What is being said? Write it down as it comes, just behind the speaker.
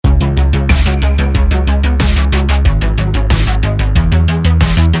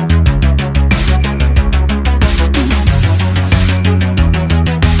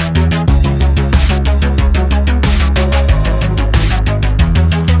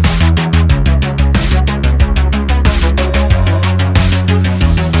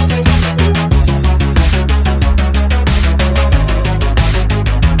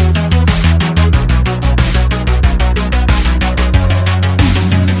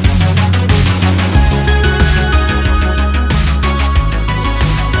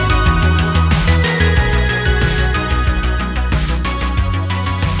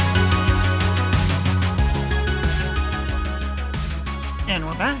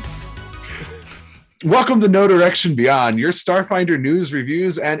Welcome to No Direction Beyond, your Starfinder news,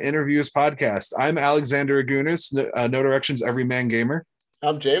 reviews, and interviews podcast. I'm Alexander Agunas, No Direction's everyman gamer.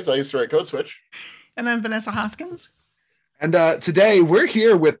 I'm James. I used to write Code Switch. And I'm Vanessa Hoskins. And today we're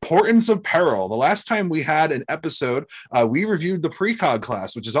here with Portents of Peril. The last time we had an episode, we reviewed the Precog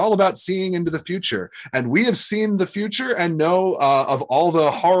class, which is all about seeing into the future. And we have seen the future and know of all the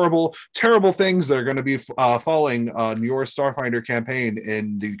horrible, terrible things that are going to be falling on your Starfinder campaign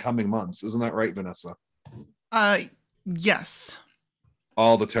in the coming months. Isn't that right, Vanessa? Yes.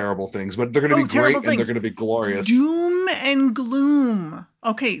 All the terrible things, but they're going to be great and they're going to be glorious. Doom and gloom.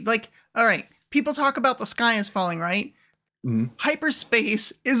 Okay, all right. People talk about the sky is falling, right? Mm-hmm.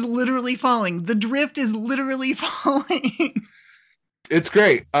 Hyperspace is literally falling. The drift is literally falling. It's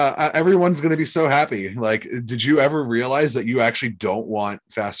great. Everyone's going to be so happy. Like, did you ever realize that you actually don't want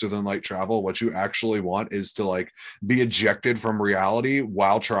faster than light travel? What you actually want is to be ejected from reality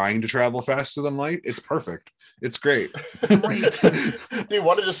while trying to travel faster than light. It's perfect. It's great. Right. Do you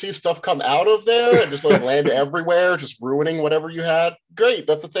want to just see stuff come out of there and just land everywhere, just ruining whatever you had? Great.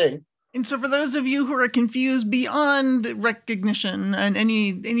 That's a thing. And so for those of you who are confused beyond recognition and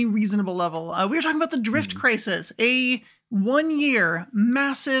any reasonable level, we're talking about the Drift Crisis, a 1-year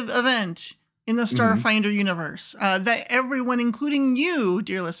massive event in the Starfinder universe that everyone, including you,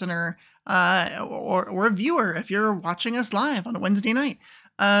 dear listener, or viewer, if you're watching us live on a Wednesday night,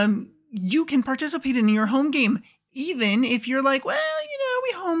 you can participate in your home game, even if you're like, well,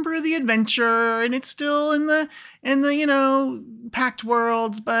 we homebrew the adventure and it's still in the packed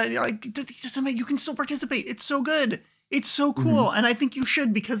worlds, but you can still participate. It's so good. It's so cool. And I think you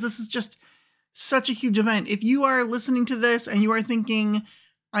should, because this is just such a huge event. If you are listening to this and you are thinking,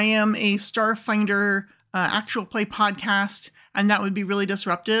 I am a Starfinder actual play podcast, and that would be really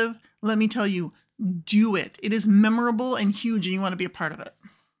disruptive, let me tell you, do it. It is memorable and huge, and you want to be a part of it.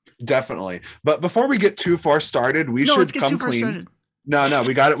 Definitely. But before we get too far started, we should come clean. No,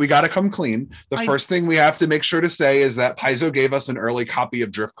 we got it. We got to come clean. First thing we have to make sure to say is that Paizo gave us an early copy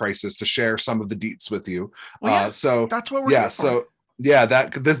of Drift Crisis to share some of the deets with you. So that's what we're here for.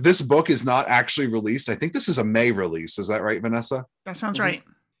 This book is not actually released. I think this is a May release. Is that right, Vanessa? That sounds right.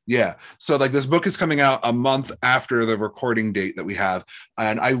 Yeah. So this book is coming out a month after the recording date that we have.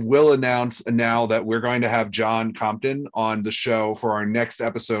 And I will announce now that we're going to have John Compton on the show for our next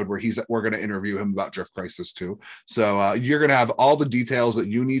episode where we're going to interview him about Drift Crisis 2. So you're going to have all the details that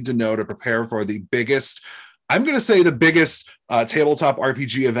you need to know to prepare for the biggest tabletop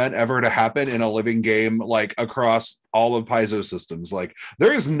RPG event ever to happen in a living game, across all of Paizo systems.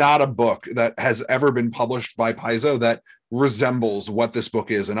 There is not a book that has ever been published by Paizo that resembles what this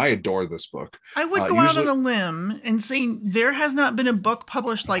book is, and I adore this book. I would go out on a limb and say there has not been a book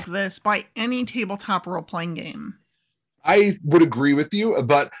published like this by any tabletop role-playing game. I would agree with you,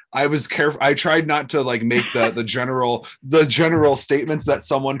 but I was careful. I tried not to make the general statements that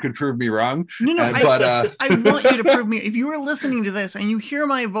someone could prove me wrong. I want you to prove me. If you are listening to this and you hear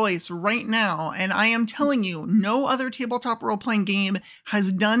my voice right now, and I am telling you no other tabletop role-playing game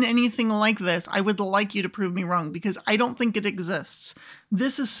has done anything like this, I would like you to prove me wrong, because I don't think it exists.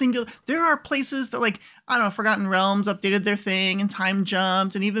 This is singular. There are places that Forgotten Realms updated their thing and time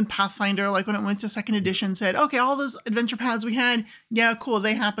jumped, and even Pathfinder, when it went to 2nd edition, said, okay, all those adventure paths we had, yeah, cool,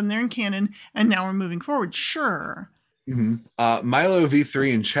 they happened, they're in canon, and now we're moving forward. Sure. Milo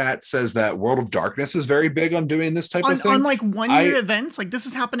V3 in chat says that World of Darkness is very big on doing this type of thing. On 1-year events, this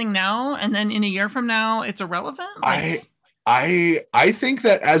is happening now, and then in a year from now, it's irrelevant. I think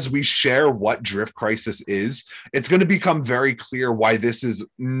that as we share what Drift Crisis is, it's going to become very clear why this is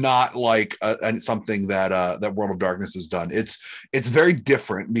not something that World of Darkness has done. It's very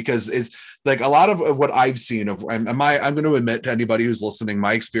different, because it's a lot of what I've seen of, I'm going to admit to anybody who's listening,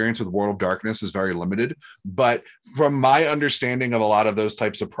 my experience with World of Darkness is very limited, but from my understanding of a lot of those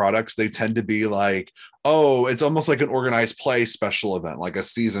types of products, they tend to be it's almost like an organized play special event, like a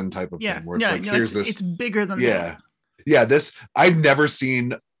season type of thing, where it's bigger than that. Yeah, I've never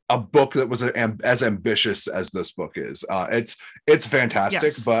seen a book that was as ambitious as this book is. It's fantastic,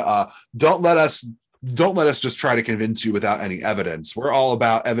 yes. But don't let us just try to convince you without any evidence. We're all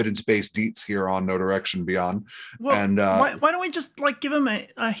about evidence-based deets here on No Direction Beyond. Well, and why don't we just give them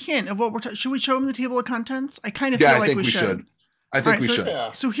a hint of what we're should we show them the table of contents? I kind of feel like we should. I think we should. Yeah.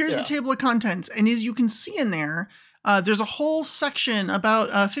 So here's the table of contents, and as you can see in there, there's a whole section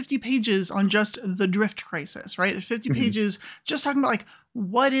about 50 pages on just the Drift Crisis, right? There's 50 pages just talking about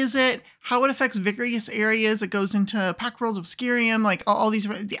what is it, how it affects various areas. It goes into Pact Worlds of Skyrim, all these,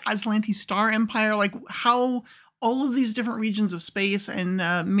 the Aslanti Star Empire, how all of these different regions of space and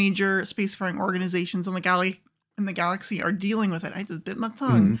major spacefaring organizations in the galaxy are dealing with it. I just bit my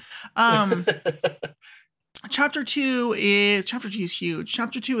tongue. chapter 2 is huge.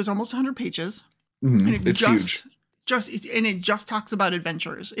 Chapter 2 is almost 100 pages. Mhm. And It's huge. It just talks about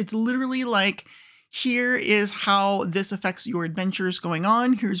adventures. It's literally like, here is how this affects your adventures going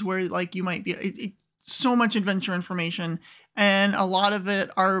on. Here's where like you might be. So much adventure information, and a lot of it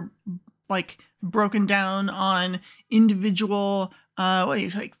are like broken down on individual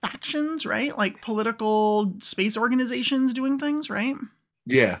like factions, right? Like political space organizations doing things, right?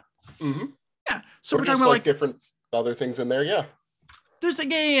 Yeah. Mm-hmm. Yeah. So Or we're just talking about like different other things in there. Yeah. there's like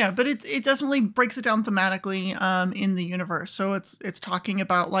but it definitely breaks it down thematically in the universe. So it's talking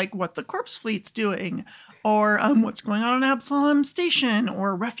about like what the corpse fleet's doing, or what's going on Absalom Station,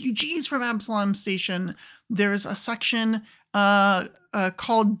 or refugees from Absalom Station. There's a section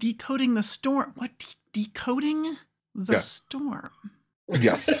called Decoding the Storm. What? Decoding the Storm.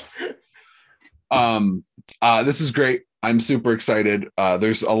 Yes. This is great. I'm super excited.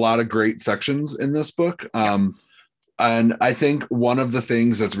 There's a lot of great sections in this book. And I think one of the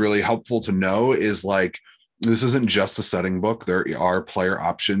things that's really helpful to know is like, this isn't just a setting book. There are player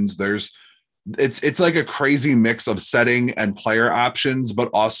options. It's like a crazy mix of setting and player options, but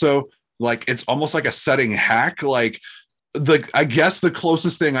also like, it's almost like a setting hack. Like I guess the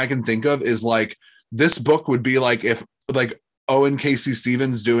closest thing I can think of is like, this book would be like if like Owen Casey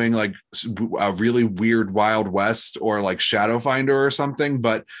Stevens doing like a really weird Wild West or like Shadowfinder or something,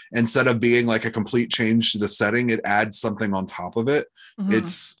 but instead of being like a complete change to the setting, it adds something on top of it.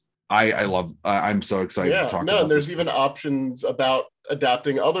 Mhm. I love. I'm so excited to talk about. And there's this. even options about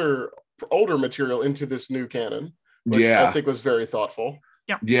adapting other older material into this new canon, which I think was very thoughtful.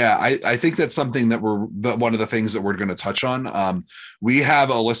 Yeah, I think that's something that one of the things that we're going to touch on. We have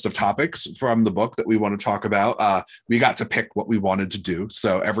a list of topics from the book that we want to talk about. We got to pick what we wanted to do.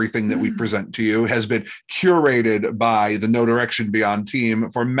 So everything that we present to you has been curated by the No Direction Beyond team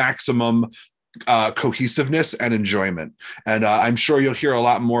for maximum cohesiveness and enjoyment. And I'm sure you'll hear a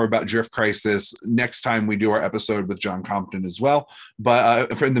lot more about Drift Crisis next time we do our episode with John Compton as well. But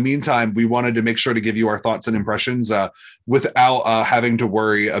in the meantime, we wanted to make sure to give you our thoughts and impressions without having to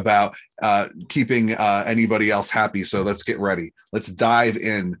worry about keeping anybody else happy. So let's get ready. Let's dive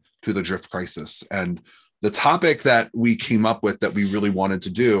in to the Drift Crisis. And the topic that we came up with that we really wanted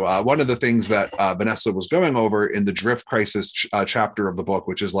to do, one of the things that Vanessa was going over in the Drift Crisis chapter of the book,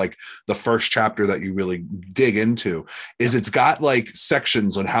 which is like the first chapter that you really dig into, is it's got like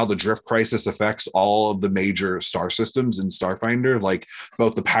sections on how the Drift Crisis affects all of the major star systems in Starfinder, like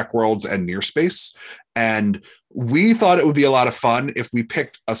both the Pack Worlds and Near Space. And we thought it would be a lot of fun if we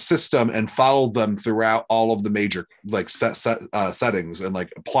picked a system and followed them throughout all of the major like settings and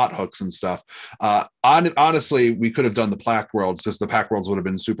like plot hooks and stuff. Honestly, we could have done the Pack Worlds because the Pack Worlds would have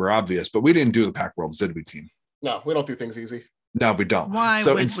been super obvious, but we didn't do the Pack Worlds, did we, team? No, we don't do things easy. No, we don't. Why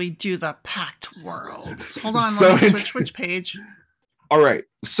would we do the Packed Worlds? Hold on, So let me switch page. All right.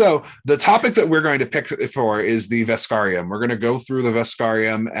 So the topic that we're going to pick for is the Veskarium. We're going to go through the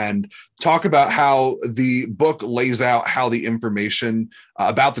Veskarium and talk about how the book lays out how the information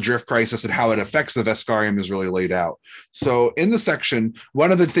about the Drift Crisis and how it affects the Veskarium is really laid out. So in the section,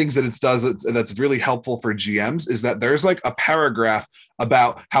 one of the things that it does that's really helpful for GMs is that there's like a paragraph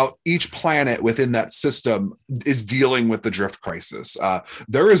about how each planet within that system is dealing with the Drift Crisis.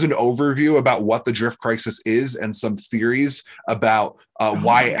 There is an overview about what the Drift Crisis is and some theories about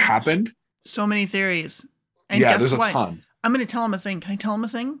why it happened. So many theories. And yeah, guess there's a what? ton. I'm going to tell him a thing. Can I tell him a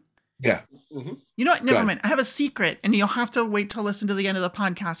thing? Yeah. Mm-hmm. You know what? Never mind. I have a secret, and you'll have to wait to listen to the end of the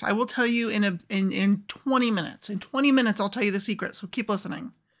podcast. I will tell you in 20 minutes. In 20 minutes, I'll tell you the secret. So keep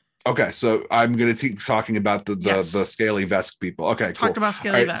listening. Okay, so I'm going to keep talking about the Scaly Vesk people. Okay, Talk about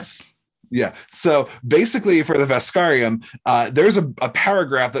Scaly Vesk. Yeah. So basically for the Veskarium, there's a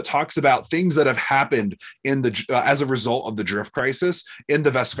paragraph that talks about things that have happened in the as a result of the Drift Crisis in the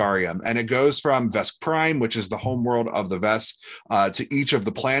Veskarium. And it goes from Vesk Prime, which is the homeworld of the Vesk, to each of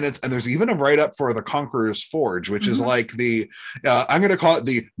the planets. And there's even a write-up for the Conqueror's Forge, which is like the, I'm going to call it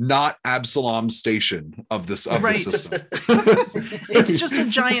the not Absalom station of this the system. It's just a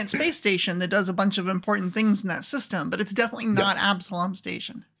giant space station that does a bunch of important things in that system, but it's definitely not Absalom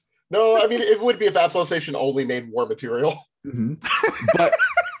Station. No, I mean, it would be if Absalom Station only made war material. Mm-hmm. But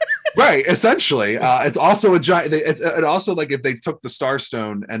right, essentially, it's also a giant. It's also like if they took the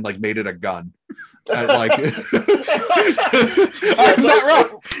Starstone and like made it a gun. Like, I'm not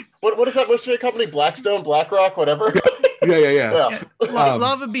wrong. What is that mystery company? Blackstone, BlackRock, whatever. Yeah. Yeah.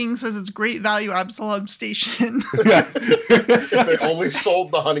 Lava Being says it's great value Absalom Station. Yeah. They only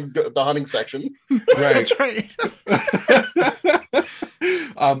sold the hunting section. Right. That's right.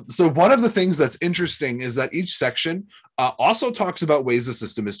 So one of the things that's interesting is that each section also talks about ways the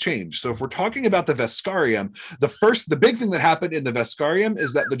system has changed. So if we're talking about the Veskarium, the big thing that happened in the Veskarium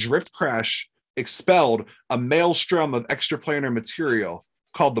is that the Drift Crash expelled a maelstrom of extraplanar material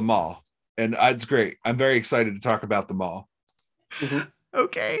called the Maw. And it's great. I'm very excited to talk about the Maw. Mhm.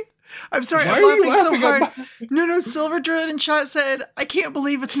 Okay. I'm sorry, Why I'm are you laughing so laughing hard. No, Silver Druid in chat said, I can't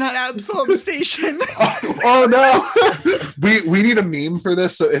believe it's not Absalom Station. Oh no. we need a meme for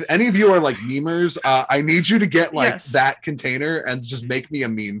this. So if any of you are like memers, I need you to get like Yes. that container and just make me a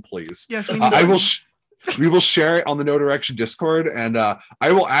meme, please. Yes, we need I one. will we will share it on the No Direction Discord, and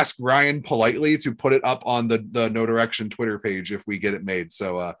I will ask Ryan politely to put it up on the No Direction Twitter page if we get it made.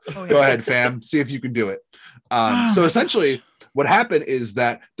 So Oh, yeah. go ahead, fam, see if you can do it. Oh, So my essentially what happened is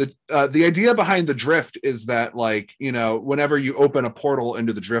that the idea behind the drift is that, like, you know, whenever you open a portal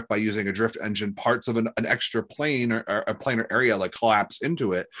into the drift by using a drift engine, parts of an extra plane or a planar area like collapse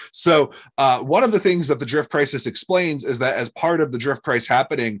into it. So one of the things that the drift crisis explains is that as part of the drift crisis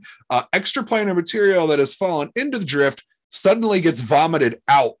happening, extra planar material that has fallen into the drift suddenly gets vomited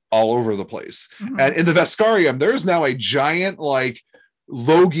out all over the place. Mhm. And in the Veskarium, there's now a giant like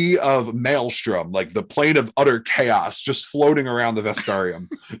Logi of Maelstrom, like the plane of utter chaos, just floating around the Veskarium.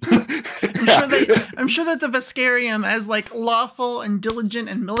 I'm sure that the Veskarium, as like lawful and diligent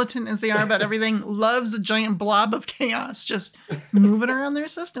and militant as they are about everything, loves a giant blob of chaos just moving around their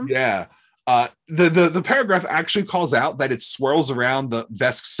system. Yeah. The paragraph actually calls out that it swirls around the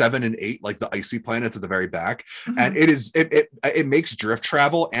Vesk 7 and 8, like the icy planets at the very back. Mhm. And it makes drift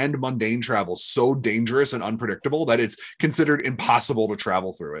travel and mundane travel so dangerous and unpredictable that it's considered impossible to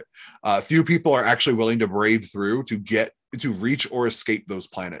travel through it. Few people are actually willing to brave through to reach or escape those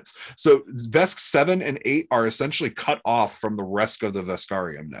planets. So Vesk 7 and 8 are essentially cut off from the rest of the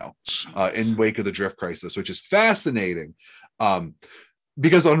Veskarium now, in wake of the drift crisis, which is fascinating.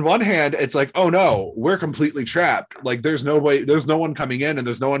 Because on one hand, it's like, oh no, we're completely trapped. Like there's no one coming in and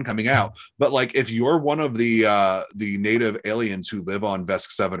there's no one coming out. But like if you're one of the native aliens who live on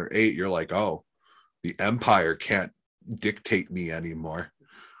Vesk 7 or 8, you're like, oh, the Empire can't dictate me anymore.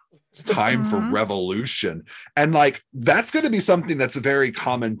 It's time for revolution. And like that's going to be something that's very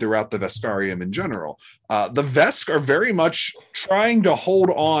common throughout the Veskarium in general. The Vesk are very much trying to hold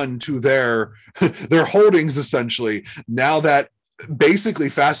on to their holdings, essentially, now that basically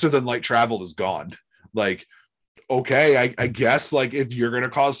faster than light travel is gone. Like, okay, I guess like if you're going to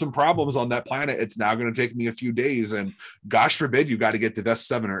cause some problems on that planet, it's now going to take me a few days, and gosh forbid you got to get to Vesk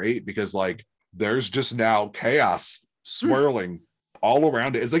 7 or 8 because like there's just now chaos swirling all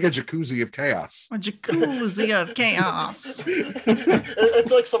around it. It's like a jacuzzi of chaos. A jacuzzi of chaos.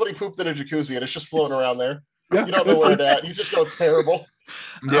 It's like somebody pooped in a jacuzzi and it's just floating around there. Yeah, You don't know where that. You just know it's terrible.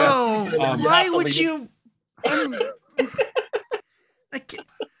 Yeah. Oh, You why have to would leave. you? I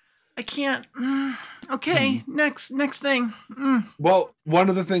can't. Okay, next thing. Well, one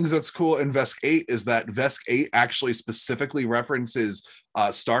of the things that's cool in Vesk 8 is that Vesk 8 actually specifically references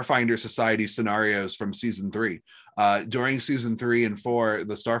Starfinder Society scenarios from season 3. During season 3 and 4,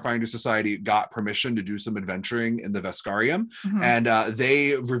 the Starfinder Society got permission to do some adventuring in the Veskarium, Mhm. and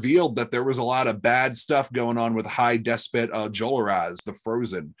they revealed that there was a lot of bad stuff going on with High Despot Jolaraz, the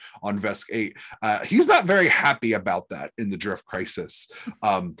Frozen, on Vesk 8. He's not very happy about that in the Drift Crisis.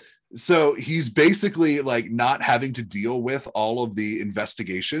 So he's basically like not having to deal with all of the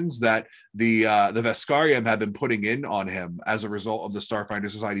investigations that the Veskarium have been putting in on him as a result of the Starfinder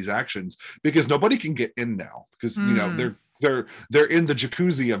Society's actions, because nobody can get in now because you know they're in the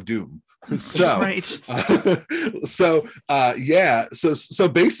jacuzzi of doom. So Right. So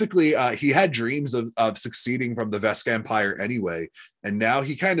basically he had dreams of succeeding from the Vesk Empire anyway, and now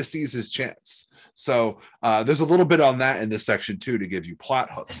he kind of sees his chance. So there's a little bit on that in this section too, to give you plot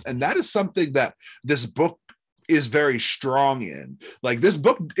hooks, and that is something that this book is very strong in. Like this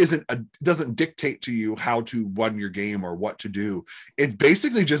book doesn't dictate to you how to run your game or what to do. It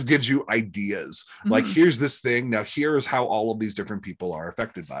basically just gives you ideas. Like, here's this thing, now here's how all of these different people are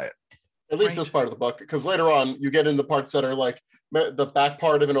affected by it. At least this part of the book, because later on you get into parts that are like the back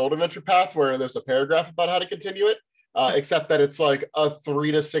part of an old adventure path where there's a paragraph about how to continue it, except that it's like a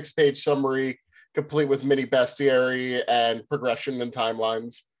 3 to 6 page summary complete with mini bestiary and progression and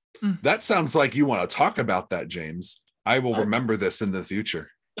timelines. That sounds like you want to talk about that, James. I will remember this in the future.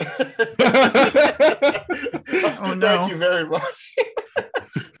 Oh no. Thank you very much.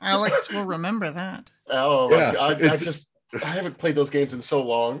 Alex will remember that. Oh, Yeah, I just I haven't played those games in so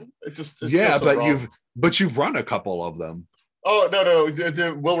long. It yeah, feels so but wrong. you've run a couple of them. Oh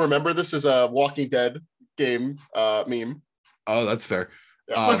no! We'll remember this is a Walking Dead game meme. Oh, that's fair.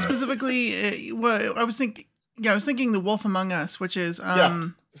 Yeah. Well, specifically, what I was thinking. Yeah, I was thinking The Wolf Among Us, which is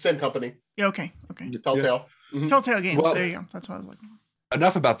Same company. Yeah, okay. Telltale. Mm-hmm. Telltale Games. Well, there you go. That's what I was looking for.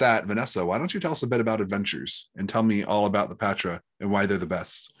 Enough about that, Vanessa. Why don't you tell us a bit about adventures and tell me all about the Patra and why they're the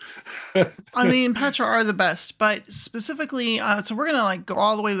best? I mean, Patra are the best, but specifically, so we're gonna go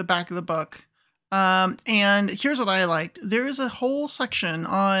all the way to the back of the book. And here's what I liked. There is a whole section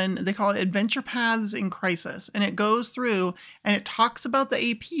on, they call it Adventure Paths in Crisis, and it goes through and it talks about the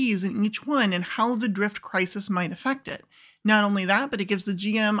APs in each one and how the drift crisis might affect it. Not only that, but it gives the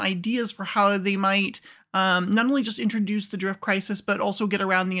GM ideas for how they might not only just introduce the drift crisis, but also get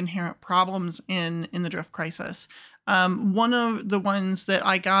around the inherent problems in the drift crisis. One of the ones that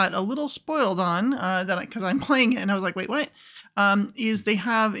I got a little spoiled on, because I'm playing it and I was like, wait, what? Is they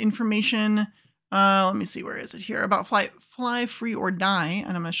have information. Let me see, where is it here? About Fly Free or Die,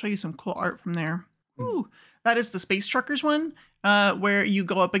 and I'm going to show you some cool art from there. Ooh, that is the Space Truckers one, where you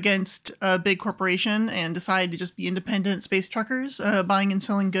go up against a big corporation and decide to just be independent space truckers, buying and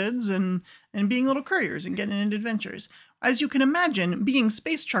selling goods and being little couriers and getting into adventures. As you can imagine, being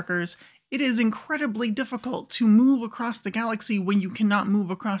space truckers, it is incredibly difficult to move across the galaxy when you cannot move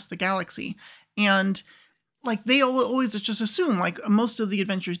across the galaxy. And they always just assume, most of the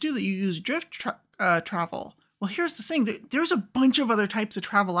adventures do, that you use drift travel. Well, here's the thing. There's a bunch of other types of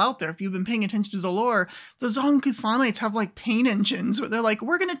travel out there. If you've been paying attention to the lore, the Zon-Kuthonites have pain engines where they're like,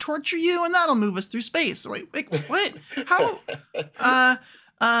 we're going to torture you and that'll move us through space. What? How?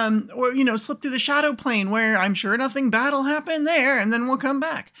 Or, slip through the shadow plane where I'm sure nothing bad will happen there and then we'll come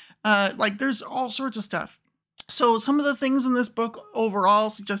back. There's all sorts of stuff. So some of the things in this book overall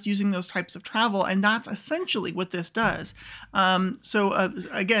suggest using those types of travel, and that's essentially what this does.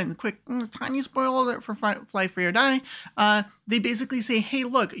 Again, quick tiny spoiler for Fly Free or Die. They basically say, hey,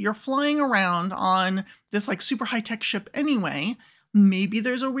 look, you're flying around on this super high-tech ship anyway. Maybe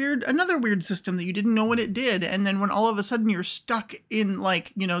there's another weird system that you didn't know what it did, and then when all of a sudden you're stuck in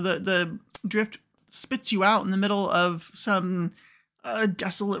the drift spits you out in the middle of some a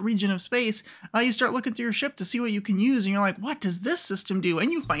desolate region of space, you start looking through your ship to see what you can use, and you're like, what does this system do?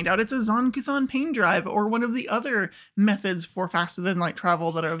 And you find out it's a Zon-Kuthon pain drive, or one of the other methods for faster than light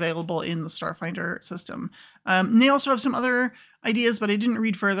travel that are available in the Starfinder system. And they also have some other ideas, but I didn't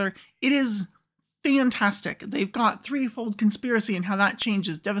read further. It is fantastic. They've got Threefold Conspiracy and how that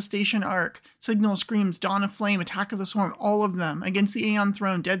changes, Devastation Arc, Signal Screams, Dawn of Flame, Attack of the Swarm, all of them, Against the Aeon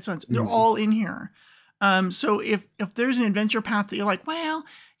Throne, Dead Suns, they're all in here. So if there's an adventure path that you're like, well,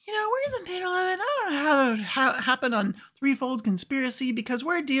 we're in the middle of it, I don't know how that would happen on Threefold Conspiracy because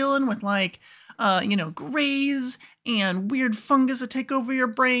we're dealing with grays and weird fungus that take over your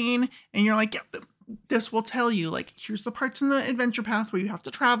brain. And you're like, yeah, but this will tell you, here's the parts in the adventure path where you have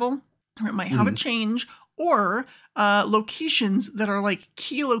to travel, or it might have a change, or locations that are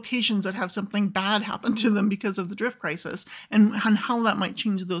key locations that have something bad happen to them because of the drift crisis, and how that might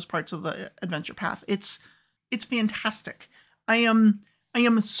change those parts of the adventure path. It's fantastic. I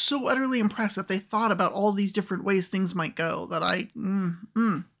am so utterly impressed that they thought about all these different ways things might go that I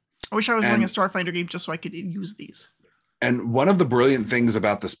wish I was running a Starfinder game just so I could use these. And one of the brilliant things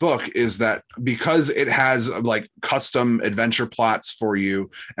about this book is that because it has custom adventure plots for you,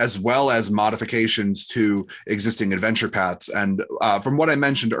 as well as modifications to existing adventure paths. And from what I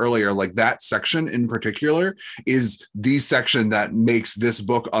mentioned earlier, that section in particular is the section that makes this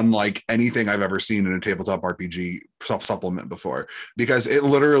book unlike anything I've ever seen in a tabletop RPG supplement before, because it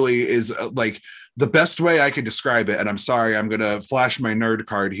literally is the best way I could describe it. And I'm sorry, I'm going to flash my nerd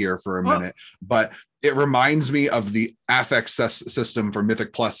card here for a minute, but it reminds me of the affix system for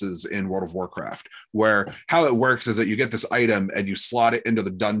Mythic Pluses in World of Warcraft, where how it works is that you get this item and you slot it into the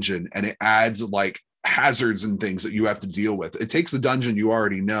dungeon and it adds hazards and things that you have to deal with. It takes the dungeon you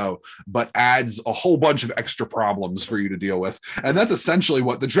already know, but adds a whole bunch of extra problems for you to deal with. And that's essentially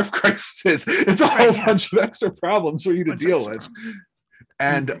what the drift crisis is. It's a whole bunch of extra problems for you to deal with.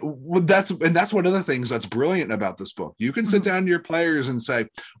 And that's one of the things that's brilliant about this book. You can sit down to your players and say,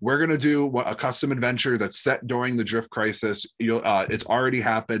 we're going to do a custom adventure that's set during the drift crisis. It's already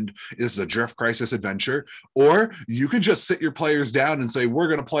happened. This is a drift crisis adventure. Or you could just sit your players down and say, we're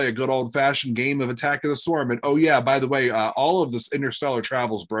going to play a good old fashioned game of Attack of the Swarm. And oh yeah, by the way, all of this interstellar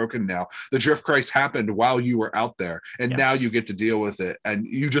travel is broken now. The drift crisis happened while you were out there, and now you get to deal with it. And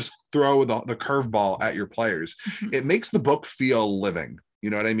you just throw the curveball at your players. It makes the book feel living. You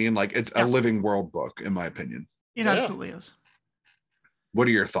know what I mean? It's a living world book, in my opinion. It absolutely is. What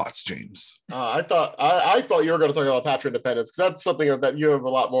are your thoughts, James? I thought you were going to talk about Patra Independence, because that's something that you have a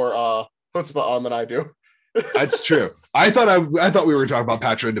lot more chutzpah on than I do. That's true. I thought we were talking about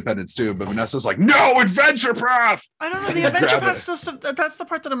Patra Independence too, but Vanessa's like, no, Adventure Path. I don't know, the Adventure Path stuff. That's the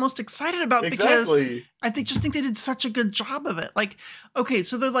part that I'm most excited about, because I think they did such a good job of it. Like, okay,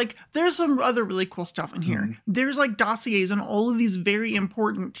 so they're like, there's some other really cool stuff in here. Mm-hmm. There's like dossiers on all of these very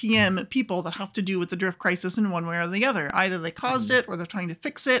important TM people that have to do with the Drift Crisis in one way or the other. Either they caused it, or they're trying to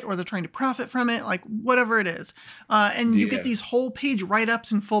fix it, or they're trying to profit from it, like whatever it is. And you get these whole page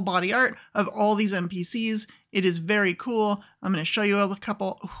write-ups and full body art of all these NPCs. It is very cool. I'm going to show you a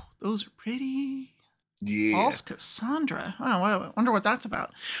couple. Ooh, those are pretty. Yeah. False Cassandra. Oh, I wonder what that's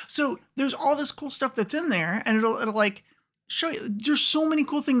about. So there's all this cool stuff that's in there, and it'll like show you. There's so many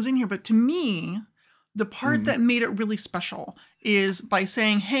cool things in here, but to me, the part that made it really special is by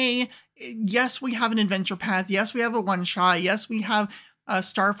saying, hey, yes, we have an adventure path. Yes, we have a one shot. Yes, we have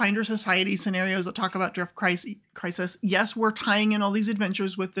Starfinder Society scenarios that talk about Drift Crisis. Yes, we're tying in all these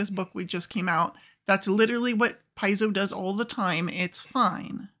adventures with this book we just came out. That's literally what Paizo does all the time. It's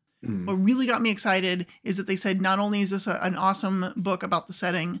fine. What really got me excited is that they said, not only is this an awesome book about the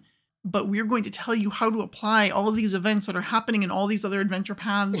setting, but we're going to tell you how to apply all of these events that are happening in all these other adventure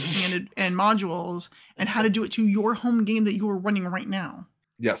paths and modules, and how to do it to your home game that you are running right now.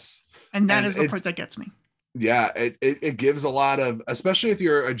 Yes. And that is the part that gets me. Yeah, it gives a lot of, especially if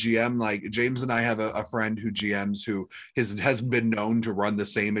you're a GM, like James and I have a friend who GMs who has been known to run the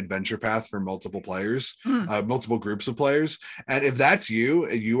same adventure path for multiple players, multiple groups of players. And if that's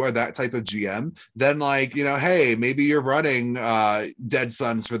you are that type of GM, then like, hey, maybe you're running Dead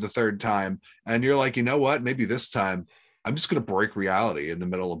Sons for the third time. And you're like, you know what, maybe this time I'm just going to break reality in the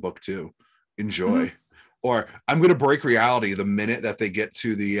middle of book 2. Enjoy. Mm-hmm. Or I'm going to break reality the minute that they get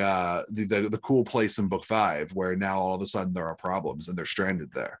to the cool place in book 5, where now all of a sudden there are problems and they're stranded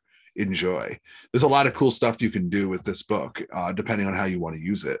there. Enjoy. There's a lot of cool stuff you can do with this book, depending on how you want to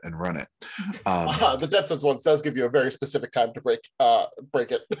use it and run it. The Dead Sons one does give you a very specific time to break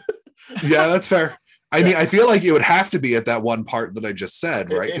it. Yeah, that's fair. I mean, I feel like it would have to be at that one part that I just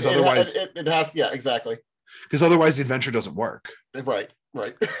said, right? Because otherwise, it has. Yeah, exactly. Because otherwise, the adventure doesn't work. Right.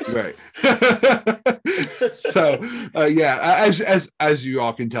 So yeah, as you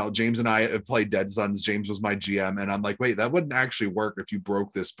all can tell, James and I have played Dead Sons. James was my GM, and I'm like, wait, that wouldn't actually work if you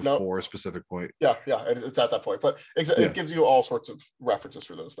broke this before a specific point. Yeah, it's at that point, but it gives you all sorts of references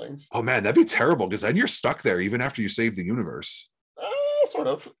for those things. Oh man, that'd be terrible, because then you're stuck there even after you save the universe. Sort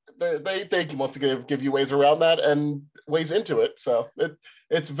of. They want to give you ways around that and ways into it, so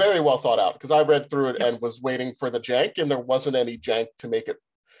it's very well thought out, because I read through it and was waiting for the jank, and there wasn't any jank to make it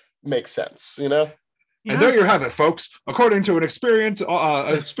make sense, Yeah. And there you have it, folks. According to an experienced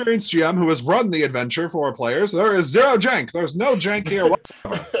GM who has run the adventure for players, there is zero jank. There's no jank here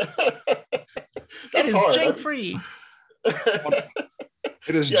whatsoever. It is jank free.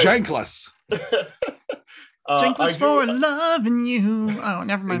 It is jankless. Jankless for loving you. Oh,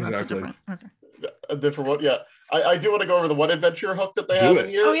 never mind. Exactly. That's a different. Okay. A different one, yeah. I do want to go over the one adventure hook that they have in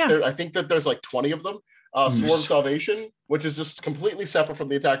here. Oh, yeah. I think that there's like 20 of them. Swarm Salvation, which is just completely separate from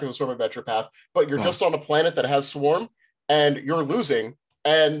the Attack of the Swarm adventure path, but you're just on a planet that has Swarm, and you're losing,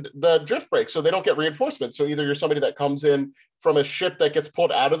 and the drift breaks, so they don't get reinforcements. So either you're somebody that comes in from a ship that gets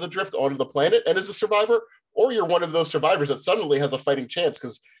pulled out of the drift onto the planet and is a survivor, or you're one of those survivors that suddenly has a fighting chance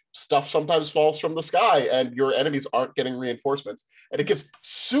because stuff sometimes falls from the sky and your enemies aren't getting reinforcements. And it gives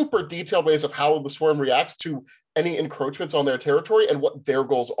super detailed ways of how the Swarm reacts to any encroachments on their territory and what their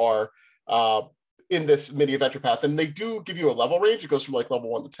goals are in this mini adventure path. And they do give you a level range. It goes from like level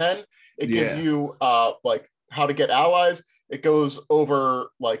 1 to 10. It gives you like how to get allies. It goes over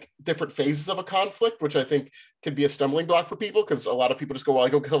like different phases of a conflict, which I think can be a stumbling block for people, because a lot of people just go, well, I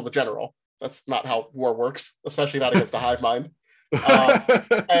go kill the general. That's not how war works, especially not against the hive mind.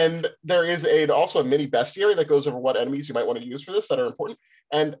 And there is also a mini bestiary that goes over what enemies you might want to use for this that are important.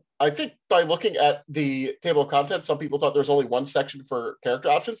 And I think by looking at the table of contents, some people thought there's only one section for character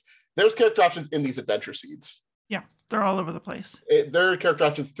options. There's character options in these adventure seeds. Yeah, they're all over the place. There are character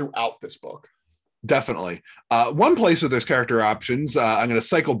options throughout this book. Definitely. One place where there's character options, I'm going to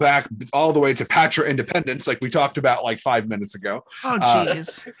cycle back all the way to Patra Independence, like we talked about like 5 minutes ago. Oh,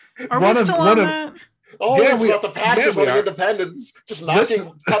 jeez. Are we still on that? Oh, yeah, it's about the Patras of Independence, just knocking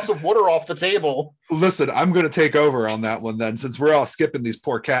cups of water off the table. Listen, I'm going to take over on that one then, since we're all skipping these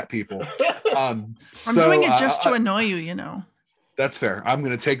poor cat people. I'm doing it just to annoy you, you know. That's fair. I'm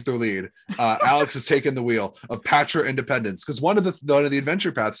going to take the lead. Alex has taken the wheel of Patra Independence, because one of the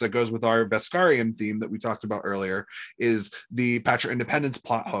adventure paths that goes with our Veskarium theme that we talked about earlier is the Patra Independence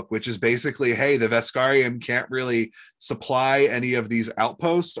plot hook, which is basically, hey, the Veskarium can't really supply any of these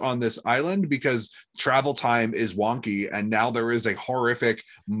outposts on this island because travel time is wonky, and now there is a horrific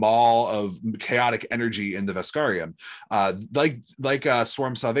maw of chaotic energy in the Veskarium. Like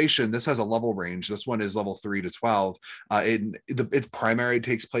Swarm Salvation, this has a level range. This one is level 3 to 12. Its primary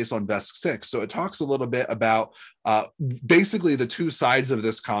takes place on Vesk 6, so it talks a little bit about basically the two sides of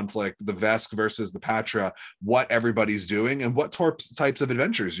this conflict, the Vesk versus the Patra, what everybody's doing and what types of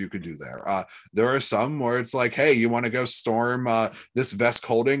adventures you could do there. There are some where it's like, hey, you want to go storm this Vesk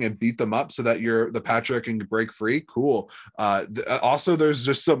holding and beat them up so that the Patra can break free. Cool. Also, there's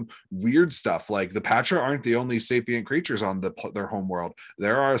just some weird stuff, like the Patra aren't the only sapient creatures on their home world.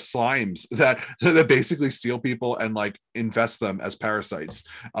 There are slimes that basically steal people and like infest them as parasites,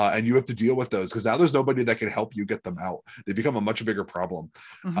 and you have to deal with those because now there's nobody that can help you get them out. They become a much bigger problem.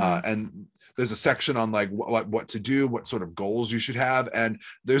 And there's a section on like what to do, what sort of goals you should have, and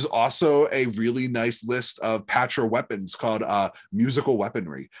there's also a really nice list of Patra weapons called musical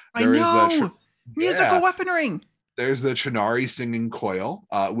weaponry. Musical weaponry. There's the Chernari Singing Coil,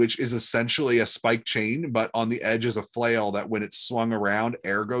 which is essentially a spike chain, but on the edge is a flail that when it's swung around,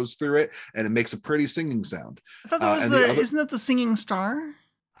 air goes through it, and it makes a pretty singing sound. I thought that was isn't that the Singing Star?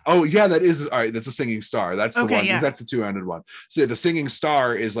 Oh yeah, that is all right. That's a Singing Star. That's the one. Yeah. That's the two-handed one. So the Singing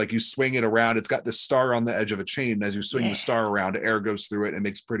Star is like you swing it around. It's got this star on the edge of a chain. And as you swing the star around, air goes through it and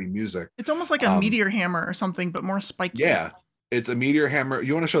makes pretty music. It's almost like a meteor hammer or something, but more spiky. Yeah, it's a meteor hammer.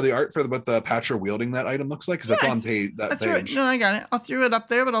 You want to show the art for what the Patra wielding that item looks like? Because it's on page. No, I got it. I'll throw it up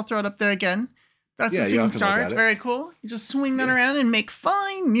there, but I'll throw it up there again. That's the Singing Star. It's very cool. You just swing that around and make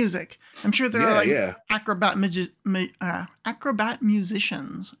fine music. I'm sure there are acrobat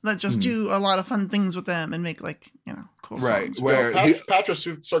musicians that just do a lot of fun things with them and make cool songs. Where Patra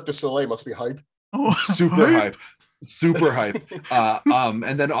Cirque du Soleil must be hype. Oh, super hype.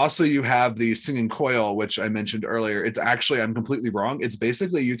 And then also you have the Singing Coil, which I mentioned earlier. It's actually, I'm completely wrong. It's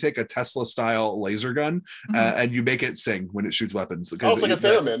basically you take a Tesla style laser gun and you make it sing when it shoots weapons. Oh, it's like a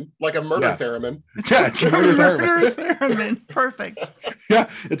theremin, like a murder theremin. Yeah, it's a murder theremin. Perfect. Yeah,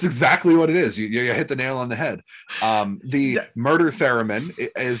 it's exactly what it is. You hit the nail on the head. The murder theremin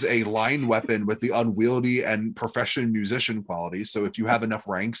is a line weapon with the unwieldy and profession musician quality. So if you have enough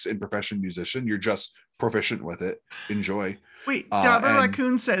ranks in profession musician, you're just proficient with it. Enjoy. Wait, Dabba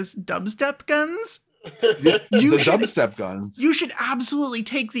Raccoon says dubstep guns? Dubstep guns. You should absolutely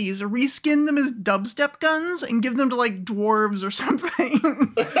take these, reskin them as dubstep guns, and give them to like dwarves or something.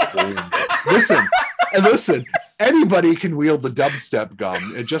 Listen, anybody can wield the dubstep gun.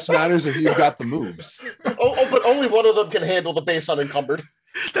 It just matters if you've got the moves. Oh, but only one of them can handle the bass unencumbered.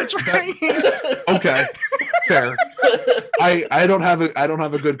 That's right. Okay, fair. I don't have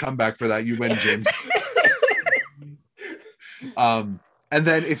a good comeback for that. You win, James. And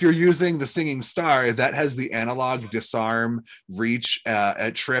then if you're using the Singing Star, that has the analog, disarm, reach,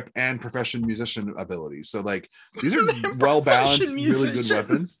 trip, and profession musician abilities. So like these are well balanced, really good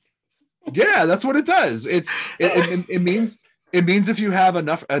weapons. Yeah, that's what it does. It means if you have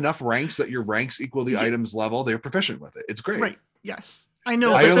enough ranks that your ranks equal the item's level, they're proficient with it. It's great. Right. Yes. I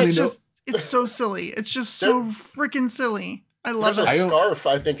know. It's so silly. It's just so freaking silly. I love it. There's a scarf,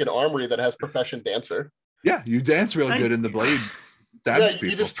 I think, in Armory that has profession dancer. Yeah, you dance real good in the blade.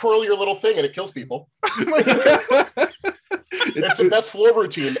 You just twirl your little thing and it kills people. It's the best floor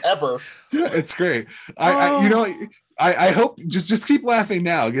routine ever. Yeah, it's great. I hope just keep laughing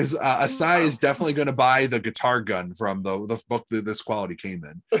now because Asai is definitely going to buy the guitar gun from the book that this quality came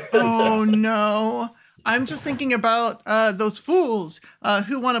in. Oh no. I'm just thinking about those fools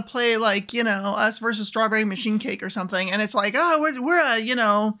who want to play like, Us versus Strawberry Machine Cake or something. And it's like, we're a,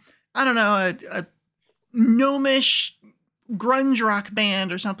 I don't know, a gnomish grunge rock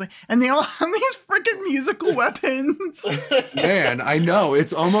band or something, and they all have these freaking musical weapons. Man, I know.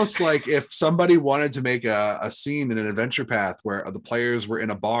 It's almost like if somebody wanted to make a scene in an adventure path where the players were in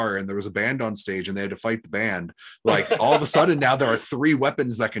a bar and there was a band on stage and they had to fight the band, like all of a sudden now there are 3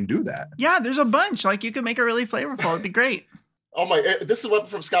 weapons that can do that. Yeah, there's a bunch. Like you could make it really flavorful. It'd be great. Oh my, this is a weapon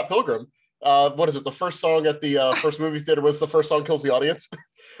from Scott Pilgrim. What is it? The first song at the first movie theater was the first song kills the audience.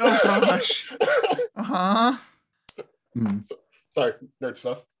 Oh gosh. Uh-huh. Sorry, nerd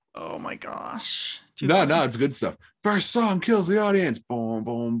stuff. Oh my gosh. No, it's good stuff. First song kills the audience. Boom,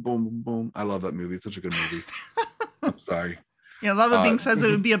 boom, boom, boom. I love that movie. It's such a good movie. I'm sorry. Yeah, Lava Bing says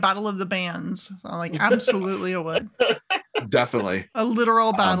it would be a battle of the bands. So like absolutely it would. Definitely. A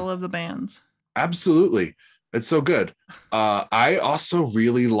literal battle of the bands. Absolutely. It's so good. I also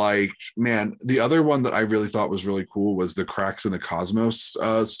really liked, man, the other one that I really thought was really cool was the Cracks in the Cosmos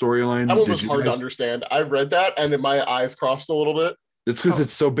storyline. That one Did was you hard to guys? understand. I read that and then my eyes crossed a little bit. It's because Oh.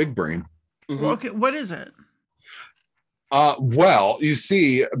 it's so big brain. Mhm. Well, okay, what is it? Well, you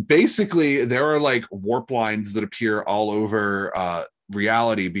see, basically there are like warp lines that appear all over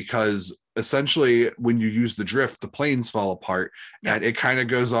reality because essentially when you use the drift, the planes fall apart, and it kind of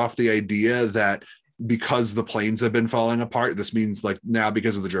goes off the idea that because the planes have been falling apart, this means like now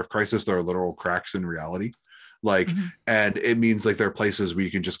because of the drift crisis, there are literal cracks in reality. Like, Mhm. and it means like there are places where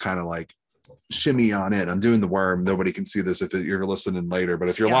you can just kind of like shimmy on it. I'm doing the worm. Nobody can see this if you're listening later, but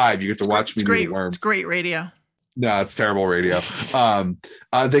if you're Yeah. live, you get to watch It's me great. do the worm. It's great radio. No, it's terrible radio.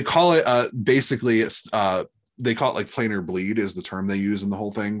 They call it basically they call it like planar bleed is the term they use in the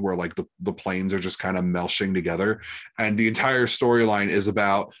whole thing, where like the planes are just kind of melting together, and the entire storyline is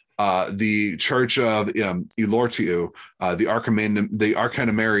about the Church of Elortiu, the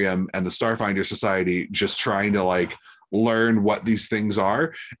Arcanumarium, and the Starfinder Society just trying to like learn what these things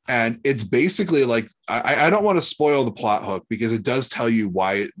are. And it's basically like I don't want to spoil the plot hook because it does tell you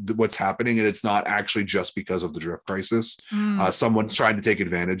what's happening, and it's not actually just because of the drift crisis. Someone's trying to take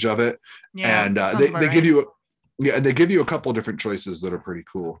advantage of it. Yeah, And sounds they about give right. you and they give you a couple of different choices that are pretty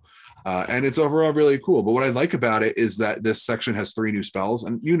cool. And it's overall really cool. But what I like about it is that this section has 3 new spells,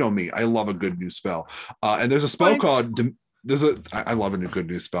 and you know me, I love a good new spell. And there's a spell What? called I love a good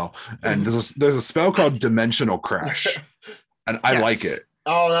new spell, and there's a spell called Dimensional Crash, and I like Yes. it.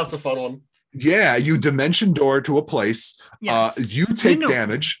 Oh, that's a fun one. Yeah, you dimension door to a place. Yes. You take know-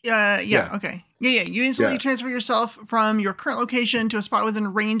 damage. Yeah. Okay. Yeah. You instantly Yeah. transfer yourself from your current location to a spot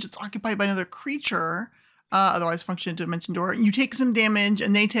within range that's occupied by another creature, otherwise function dimension door. You take some damage,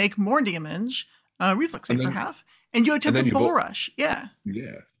 and they take more damage. Reflex save And for then- half, and you attempt then a you bull bull- rush. Yeah.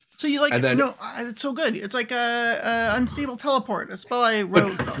 Yeah. So you like And then- it's so good. It's like a unstable teleport, a spell I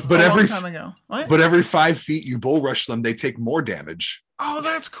wrote but a every- long time ago. What? But every 5 feet you bull rush them, they take more damage. Oh,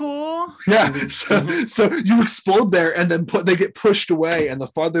 that's cool. Yeah, Mhm. so you explode there, and then they get pushed away, and the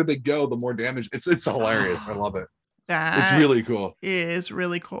farther they go, the more damage. It's hilarious. I love it. That It's really cool. is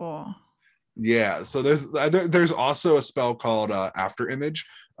really cool. Yeah. So there's also a spell called After Image.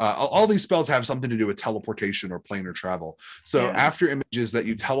 All these spells have something to do with teleportation or planar travel. So Yeah. After Image is that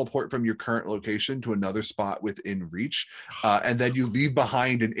you teleport from your current location to another spot within reach, and then you leave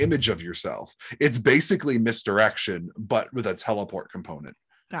behind an image of yourself. It's basically misdirection, but with a teleport component.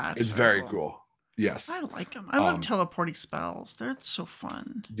 That's It's very cool. Yes. I like them. I love Um, teleporting spells. They're so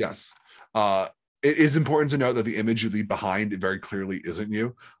fun. Yes. It is important to note that the image you leave behind very clearly isn't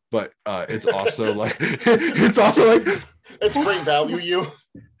you, but it's also like it's Great value, you.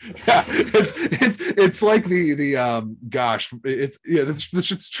 yeah, it's like the gosh,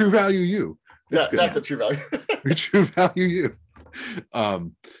 it's true value you. It's good. That's a true value. True value you.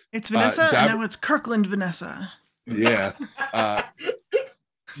 It's Vanessa, Dab- and now it's Kirkland Vanessa. Yeah.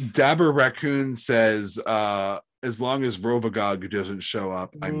 Dabber Raccoon says, as long as Rovagog doesn't show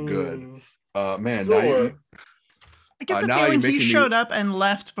up, I'm good. Man, now Sure. I get the now you're feeling he making me- showed up and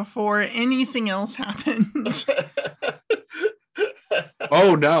left before anything else happened.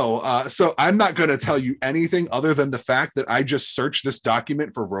 oh no. So I'm not going to tell you anything other than the fact that I just searched this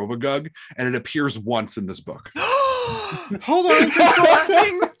document for Rovagug, and it appears once in this book. Hold on, control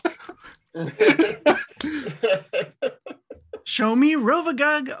laughing. Show me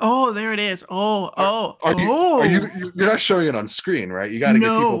Rovagug. Oh, there it is. You're You're not showing it on screen, right? You got to give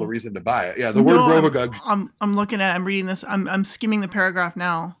people No. the reason to buy it. Yeah, the word Rovagug. I'm looking at. I'm reading this. I'm skimming the paragraph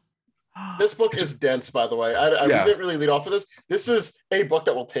now. This book is dense, by the way. Yeah. We didn't really lead off of this. This is a book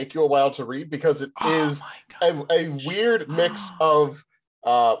that will take you a while to read because it is my God. a weird mix of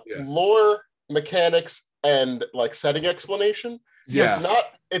lore, mechanics, and like setting explanation. Yeah.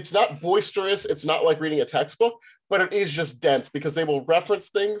 It's not boisterous. It's not like reading a textbook, but it is just dense because they will reference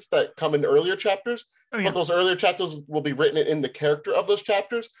things that come in earlier chapters. Oh, yeah. But those earlier chapters will be written in the character of those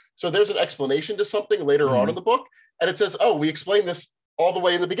chapters. So there's an explanation to something later on in the book, and it says, "Oh, we explained this all the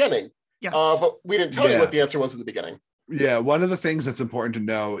way in the beginning." Yes. But we didn't tell you Yeah. what the answer was in the beginning. Yeah, one of the things that's important to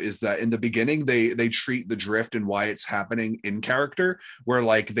know is that in the beginning they treat the drift and why it's happening in character, where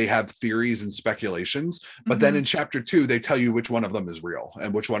like they have theories and speculations, but then in chapter 2 they tell you which one of them is real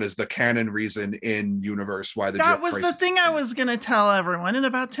and which one is the canon reason in universe why the that drift was the crisis- thing I was gonna tell everyone in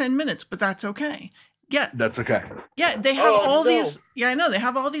about 10 minutes, but that's okay. Yeah, That's okay. yeah, they have Oh, all no. these. Yeah, I know they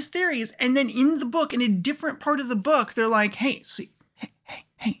have all these theories, and then in the book, in a different part of the book, they're like, "Hey,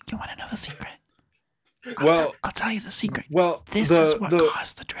 hey, do you want to know the secret? I'll tell you the secret. Well, This is what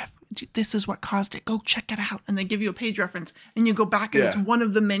caused the drift. This is what caused it. Go check it out." And they give you a page reference, and you go back, and it's one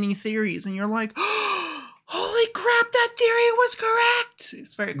of the many theories, and you're like, "Holy theory was correct.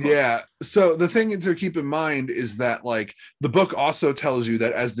 It's very cool. Yeah. So the thing to keep in mind is that like the book also tells you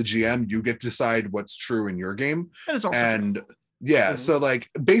that as the GM, you get to decide what's true in your game. That is also And true. yeah, so like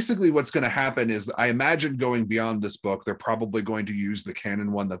basically what's going to happen is I imagine going beyond this book, they're probably going to use the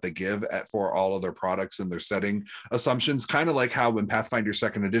canon one that they give for all of their products and their setting assumptions, kind of like how when Pathfinder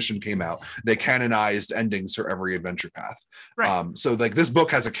 2nd edition came out, they canonized endings for every adventure path. Right. So like this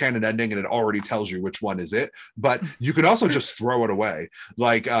book has a canon ending and it already tells you which one is it, but you can also just throw it away.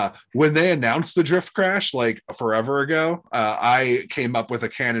 Like when they announced the Drift Crash like forever ago, I came up with a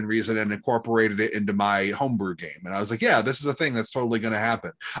canon reason and incorporated it into my homebrew game. And I was like, yeah, this is a thing that's totally going to happen.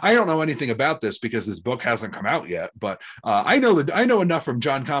 I don't know anything about this because this book hasn't come out yet, but I know enough from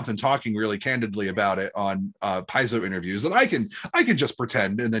John Compton talking really candidly about it on Paizo interviews that I can just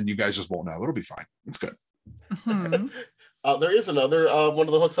pretend, and then you guys just won't know. It'll be fine. It's good. Mhm. There is another one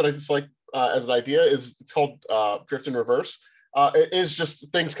of the hooks that I just like as an idea is it's called Drift in Reverse. It is just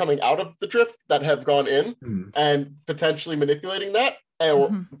things coming out of the drift that have gone in and potentially manipulating that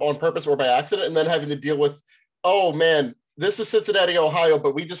on purpose or by accident, and then having to deal with, oh man, this is Cincinnati, Ohio,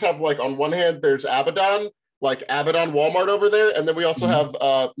 but we just have like on one hand there's Abaddon, like Abaddon Walmart over there, and then we also have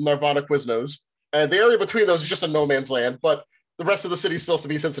Nirvana Quiznos, and the area between those is just a no man's land, but the rest of the city still has to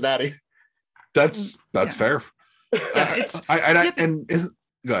be Cincinnati. That's fair. Yeah, it's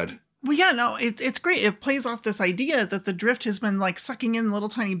good. Well, yeah, no, it's great. It plays off this idea that the drift has been like sucking in little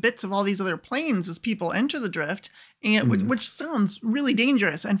tiny bits of all these other planes as people enter the drift, and which sounds really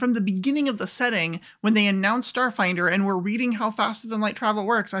dangerous. And from the beginning of the setting, when they announced Starfinder and we're reading how faster than light travel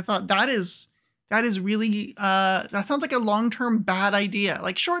works, I thought that is really that sounds like a long-term bad idea.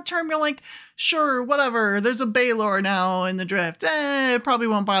 Like short-term, you're like, sure, whatever. There's a Baylor now in the drift. It probably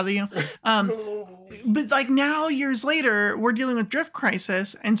won't bother you. But like now, years later, we're dealing with Drift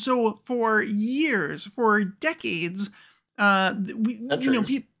Crisis, and so for years, for decades,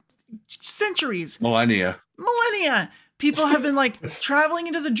 centuries, millennia, people have been like traveling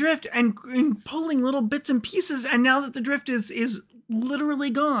into the drift and pulling little bits and pieces, and now that the drift is literally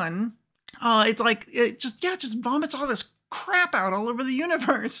gone, it's like it just vomits all this crap out all over the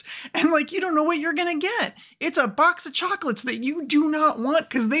universe, and like you don't know what you're gonna get. It's a box of chocolates that you do not want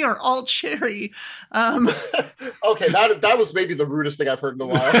because they are all cherry. Okay, that was maybe the rudest thing I've heard in a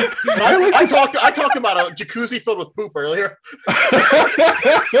while. I talked about a jacuzzi filled with poop earlier.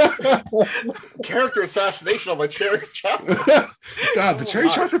 Character assassination on my cherry chocolates. God, the cherry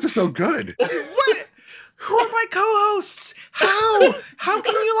chocolates are so good. What? Who are my co-hosts? How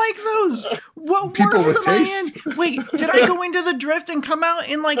can you like those? What People world with am taste. I in? Wait, did I go into the drift and come out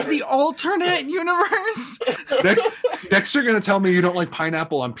in like the alternate universe? Next you're gonna tell me you don't like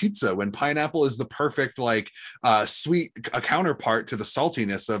pineapple on pizza when pineapple is the perfect like sweet counterpart to the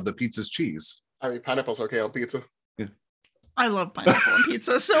saltiness of the pizza's cheese. I mean, pineapple's okay on pizza. I love pineapple on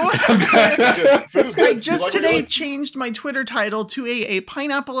pizza, so Food is good. I just today changed my Twitter title to a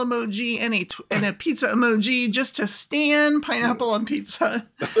pineapple emoji and a pizza emoji just to stan pineapple on pizza.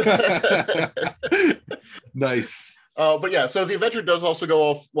 Nice. But yeah, so the adventure does also go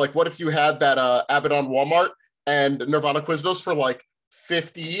off, like, what if you had that Abaddon Walmart and Nirvana Quiznos for like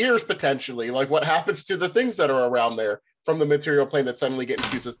 50 years potentially? Like, what happens to the things that are around there from the material plane that suddenly get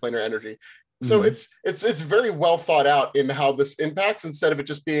infused with planar energy? So it's very well thought out in how this impacts, instead of it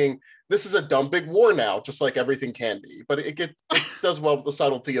just being, this is a dumb big war now, just like everything can be. But it does well with the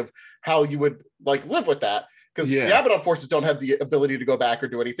subtlety of how you would like live with that, because the Abaddon forces don't have the ability to go back or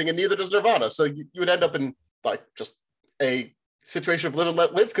do anything, and neither does Nirvana. So you would end up in like just a situation of live and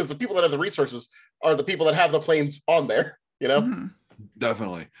let live, because the people that have the resources are the people that have the planes on there, you know? Mm-hmm.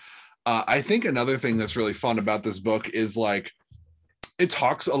 Definitely. I think another thing that's really fun about this book is like it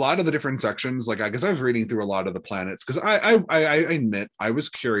talks a lot of the different sections, like because I was reading through a lot of the planets, because I admit I was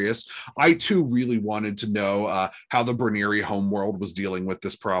curious. I too really wanted to know how the Berneri homeworld was dealing with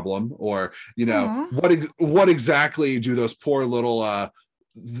this problem, or what exactly do those poor little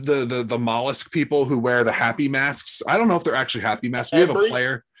the mollusk people who wear the happy masks. I don't know if they're actually happy masks. We have a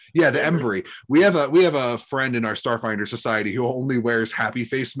player. Yeah, the Embry. We have a friend in our Starfinder society who only wears happy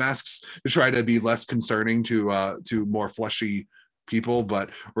face masks to try to be less concerning to more fleshy people.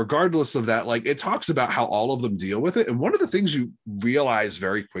 But regardless of that, like it talks about how all of them deal with it. And one of the things you realize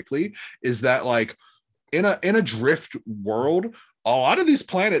very quickly is that like in a drift world, a lot of these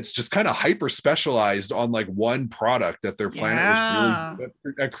planets just kind of hyper specialized on like one product that their planet was really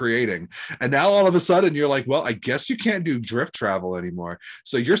good at creating. And now all of a sudden you're like, well, I guess you can't do drift travel anymore.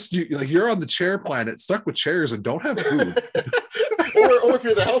 So you're on the chair planet stuck with chairs and don't have food. or if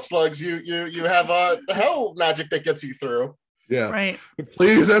you're the hell slugs, you have hell magic that gets you through. Yeah. Right.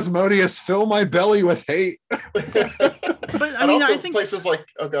 Please, Asmodeus, fill my belly with hate. But I And mean, also I think places like,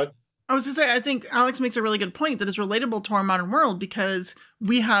 oh god, I was to say, I think Alex makes a really good point that is relatable to our modern world because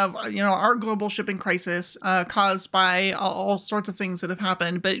we have, our global shipping crisis caused by all sorts of things that have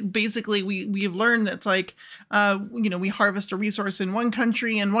happened. But basically, we've learned that it's like, we harvest a resource in one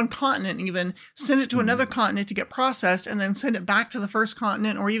country and one continent, even send it to another continent to get processed, and then send it back to the first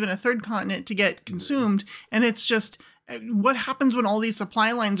continent or even a third continent to get consumed. And it's just, what happens when all these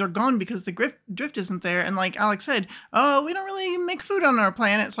supply lines are gone because the drift isn't there? And like Alex said, oh, we don't really make food on our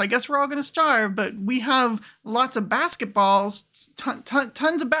planet, so I guess we're all going to starve. But we have lots of basketballs,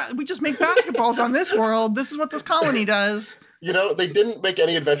 tons of we just make basketballs on this world. This is what this colony does. they didn't make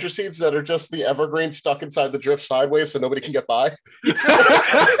any adventure seeds that are just the evergreen stuck inside the drift sideways so nobody can get by.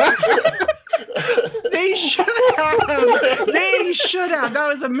 They should have. They should have. That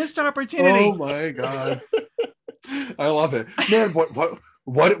was a missed opportunity. Oh my god. I love it, man.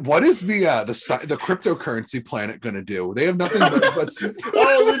 What is the cryptocurrency planet going to do? They have nothing but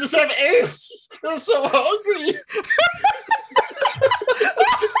Oh, they just have apes. They're so hungry.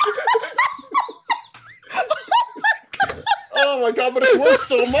 Oh my god, but it's worth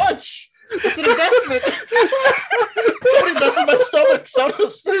so much. It's an investment. Nobody messes my stomach. So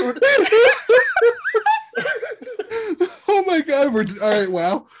does food. Oh my god, we're all right.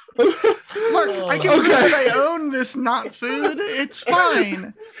 Wow. Mark, I can prove that I own this not food. It's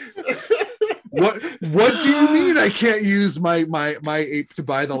fine. What do you mean I can't use my ape to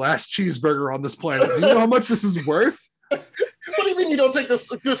buy the last cheeseburger on this planet? Do you know how much this is worth? What do you mean you don't take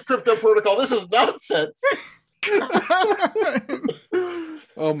this crypto protocol? This is nonsense.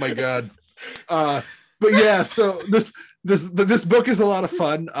 Oh my god. But yeah, so this book is a lot of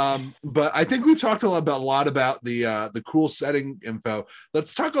fun. But I think we talked a lot about the cool setting info.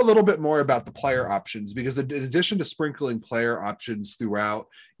 Let's talk a little bit more about the player options, because in addition to sprinkling player options throughout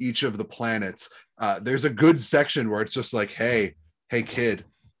each of the planets, there's a good section where it's just like, hey kid,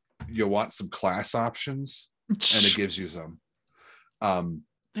 you want some class options? And it gives you some.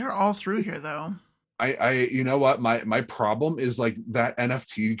 They're all through here though. I you know what, my problem is like that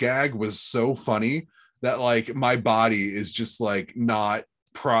NFT gag was so funny that like my body is just like not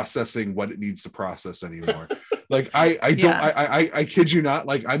processing what it needs to process anymore. Like I don't, I kid you not,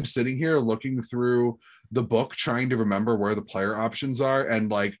 like I'm sitting here looking through the book trying to remember where the player options are, and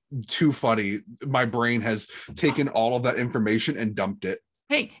like, too funny, my brain has taken all of that information and dumped it.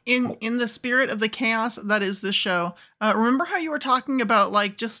 Hey, in the spirit of the chaos that is this show, remember how you were talking about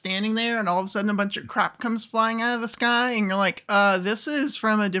like just standing there and all of a sudden a bunch of crap comes flying out of the sky and you're like, this is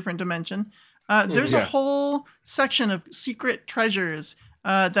from a different dimension. There's a whole section of secret treasures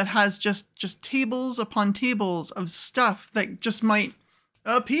that has just tables upon tables of stuff that just might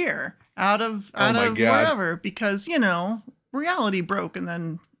appear out of wherever, because reality broke and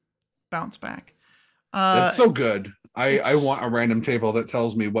then bounce back. That's so good. I want a random table that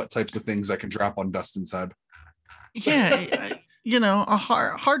tells me what types of things I can drop on Dustin's head. Yeah, a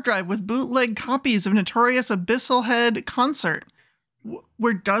hard drive with bootleg copies of Notorious Abyssal Head Concert,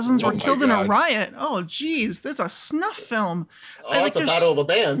 where dozens were killed in a riot. Oh, geez, there's a snuff film. Oh, it's a battle of the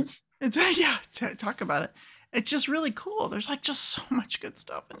bands. Talk about it. It's just really cool. There's like just so much good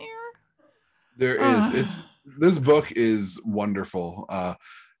stuff in here. There is. This book is wonderful.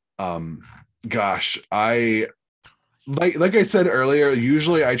 Gosh, like I said earlier,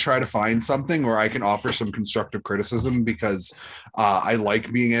 usually I try to find something where I can offer some constructive criticism, because I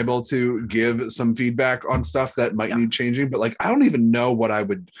like being able to give some feedback on stuff that might need changing. But like, I don't even know what I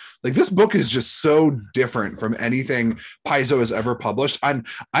would like. This book is just so different from anything Paizo has ever published. I'm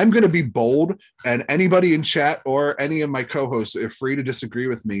going to be bold, and anybody in chat or any of my co-hosts are free to disagree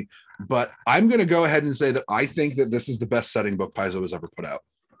with me, but I'm going to go ahead and say that I think that this is the best setting book Paizo has ever put out.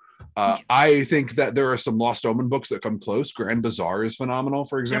 I think that there are some Lost Omen books that come close. Grand Bazaar is phenomenal,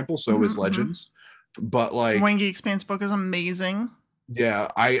 for example. So is Legends. But like, Wayne Geekspan's book is amazing. Yeah,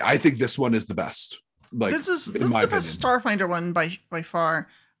 I think this one is the best. Like, this is the best Starfinder one by far.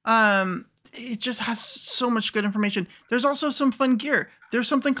 It just has so much good information. There's also some fun gear. There's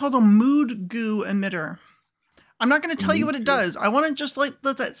something called a mood goo emitter. I'm not going to tell you what it does. I want to just let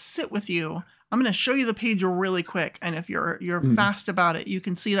that sit with you. I'm going to show you the page really quick, and if you're fast about it, you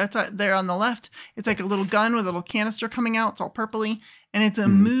can see that's there on the left. It's like a little gun with a little canister coming out. It's all purpley, and it's a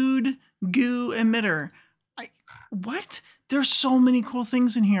mood goo emitter. What? There's so many cool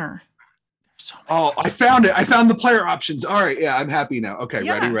things in here. Oh, I found it. I found the player options. All right, yeah, I'm happy now. Okay,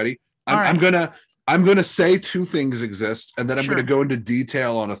 ready. I'm gonna say two things exist, and then I'm gonna go into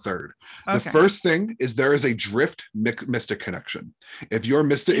detail on a third. Okay. The first thing is there is a drift mystic connection. If you're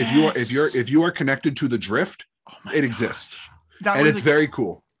mystic, if you are connected to the drift, it exists. And it's very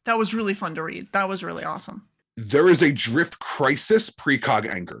cool. That was really fun to read. That was really awesome. There is a Drift Crisis precog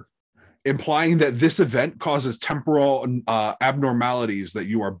anchor, implying that this event causes temporal abnormalities that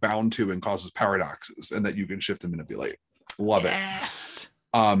you are bound to and causes paradoxes, and that you can shift and manipulate. Love it. Yes.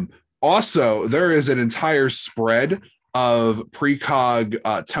 Also, there is an entire spread of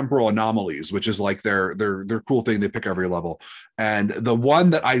precog temporal anomalies, which is like their cool thing they pick every level. And the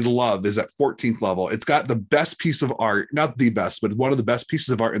one that I love is at 14th level. It's got the best piece of art, not the best, but one of the best pieces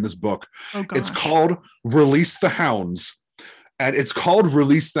of art in this book. Oh, gosh. It's called Release the Hounds. And it's called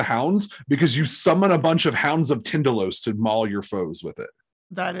Release the Hounds because you summon a bunch of Hounds of Tindalos to maul your foes with it.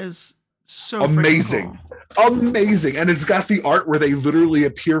 That is so amazing. cool. Amazing. And it's got the art where they literally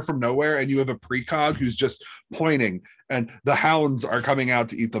appear from nowhere and you have a precog who's just pointing and the hounds are coming out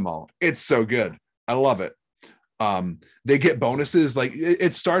to eat them all. It's so good. I love it. They get bonuses. Like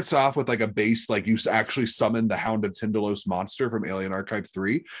it starts off with like a base, like you actually summon the Hound of Tindalos monster from Alien Archive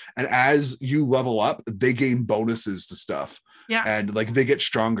 3. And as you level up, they gain bonuses to stuff. Yeah. And like they get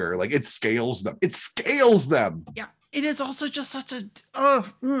stronger. Like it scales them. It scales them. Yeah. It is also just such a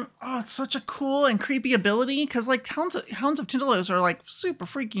it's such a cool and creepy ability because like Hounds of Tindalos are like super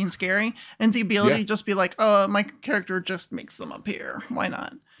freaky and scary, and the ability to just be like, oh, my character just makes them appear. Why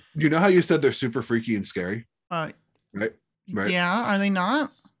not? You know how you said they're super freaky and scary? Right. Yeah, are they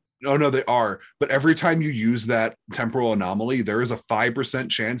not? Oh no, they are. But every time you use that temporal anomaly, there is a 5%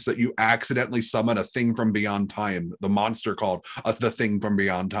 chance that you accidentally summon a thing from beyond time, the monster called the thing from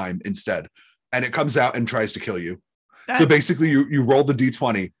beyond time instead, and it comes out and tries to kill you. So basically, you roll the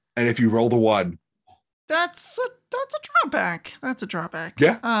d20, and if you roll the 1, that's a drawback. That's a drawback.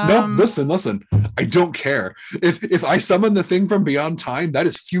 Yeah. No, listen. I don't care if I summon the thing from beyond time. That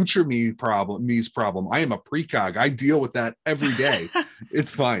is future me's problem. I am a precog. I deal with that every day.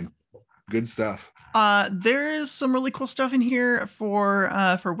 It's fine. Good stuff. There is some really cool stuff in here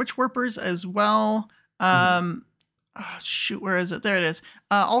for witch warpers as well. Oh, shoot, where is it? There it is.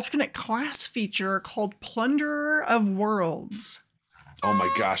 Alternate class feature called Plunderer of Worlds. Oh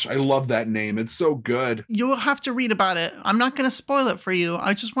my gosh, I love that name. It's so good. You'll have to read about it. I'm not going to spoil it for you.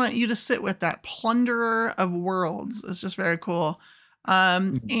 I just want you to sit with that. Plunderer of Worlds. It's just very cool.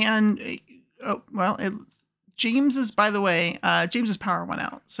 James is, by the way, James's power went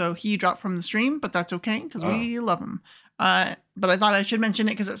out. So he dropped from the stream, but that's okay because we love him. But I thought I should mention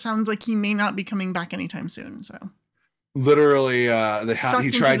it because it sounds like he may not be coming back anytime soon. So literally,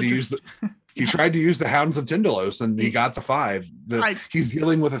 he tried to use the Hounds of Tindalos and he got the 5. He's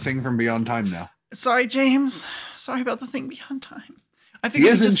dealing with a thing from beyond time now. Sorry, James. Sorry about the thing beyond time. I think he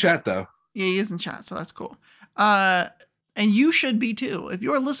is in chat though. Yeah, he is in chat, so that's cool. And you should be too. If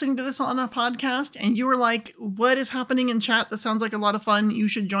you are listening to this on a podcast and you are like, what is happening in chat? That sounds like a lot of fun. You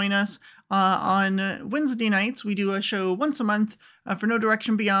should join us on Wednesday nights. We do a show once a month for No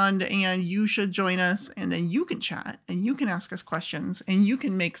Direction Beyond, and you should join us. And then you can chat and you can ask us questions and you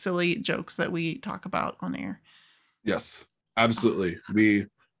can make silly jokes that we talk about on air. Yes, absolutely. We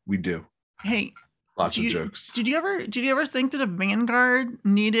do. Hey, lots of jokes. Did you ever think that a Vanguard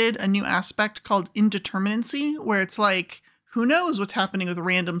needed a new aspect called indeterminacy, where it's like, who knows what's happening with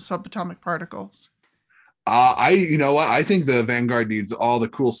random subatomic particles? You know what? I think the Vanguard needs all the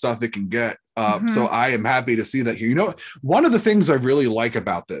cool stuff it can get. So I am happy to see that here. You know, one of the things I really like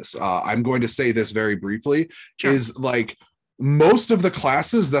about this, I'm going to say this very briefly, is like most of the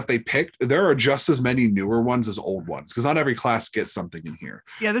classes that they picked, there are just as many newer ones as old ones because not every class gets something in here.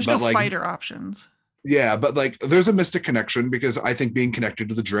 Yeah, there's no fighter options. Yeah, but like there's a Mystic connection because I think being connected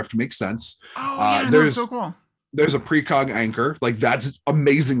to the Drift makes sense. Oh, yeah, so cool. There's a precog anchor, like that's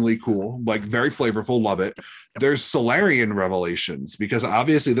amazingly cool, like very flavorful, love it. Yep. There's Solarian revelations because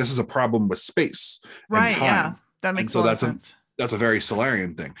obviously this is a problem with space. Right, yeah, that makes a lot of sense. That's a very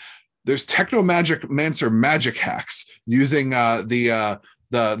Solarian thing. There's Technomancer magic hacks using the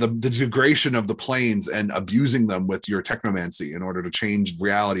degradation of the planes and abusing them with your technomancy in order to change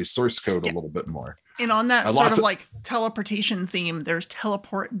reality's source code a little bit more. And on that sort of like teleportation theme, there's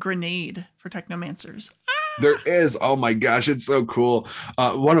teleport grenade for technomancers. There is. Oh my gosh, it's so cool.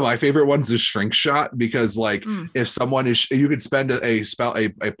 One of my favorite ones is shrink shot because like if someone is, you could spend a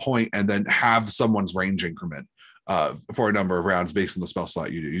point and then have someone's range increment for a number of rounds based on the spell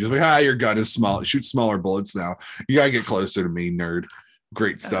slot you do. You just like, your gun is small. It shoots smaller bullets now. You gotta get closer to me, nerd.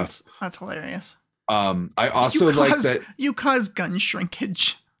 Great stuff. That's hilarious. I also like that you cause gun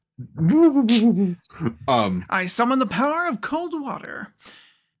shrinkage. I summon the power of cold water.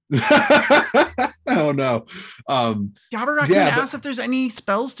 Oh no. Gabber asks if there's any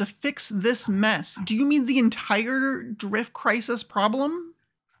spells to fix this mess. Do you mean the entire Drift Crisis problem?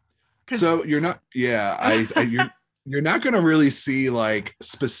 So you're not. Yeah, You're not going to really see like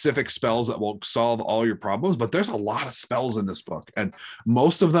specific spells that will solve all your problems, but there's a lot of spells in this book, and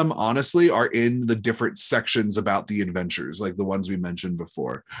most of them honestly are in the different sections about the adventures, like the ones we mentioned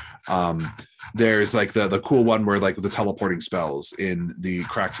before. There's like the cool one where like the teleporting spells in the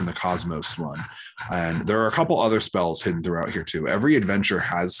Cracks in the Cosmos one, and there are a couple other spells hidden throughout here too. Every adventure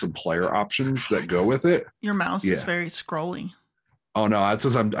has some player options that go with it. Your mouse is Yeah. very scrolly. Oh no, that's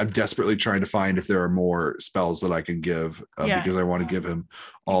just I'm desperately trying to find if there are more spells that I can give Yeah. because I want to give him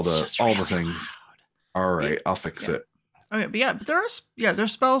all It's the just all really the things. loud. All right, I'll fix Yeah. it. Okay, but there's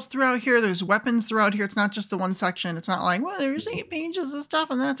spells throughout here. There's weapons throughout here. It's not just the one section. It's not like, well, there's 8 pages of stuff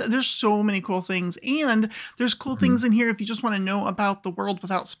and that's it. There's so many cool things. And there's cool things in here if you just want to know about the world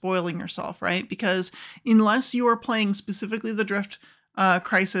without spoiling yourself, right? Because unless you are playing specifically the Drift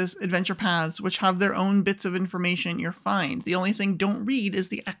Crisis adventure paths, which have their own bits of information, you're fine. The only thing don't read is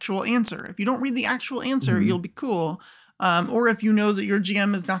the actual answer. If you don't read the actual answer, you'll be cool. Or if you know that your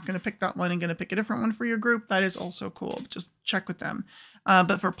GM is not going to pick that one and going to pick a different one for your group, that is also cool. Just check with them.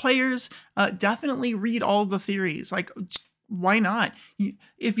 But for players, definitely read all the theories. Like, why not?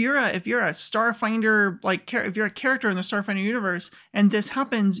 If you're a Starfinder, like if you're a character in the Starfinder universe and this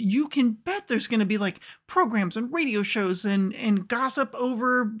happens, you can bet there's going to be like programs and radio shows and gossip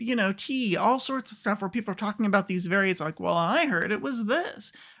over, tea, all sorts of stuff where people are talking about these variants. Like, well, I heard it was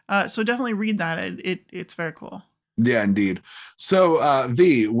this. So definitely read that. It's very cool. Yeah, indeed. So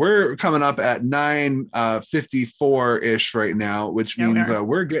V, we're coming up at 9:54-ish right now, which means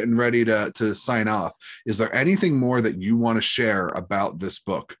we're getting ready to sign off. Is there anything more that you want to share about this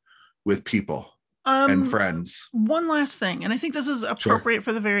book with people and friends? One last thing, and I think this is appropriate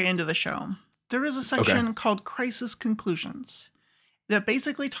for the very end of the show. There is a section called Crisis Conclusions that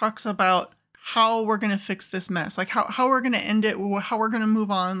basically talks about how we're going to fix this mess, like how we're going to end it, how we're going to move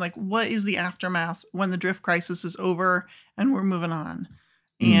on, like what is the aftermath when the Drift Crisis is over and we're moving on.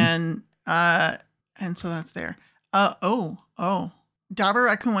 And so that's there. Dabber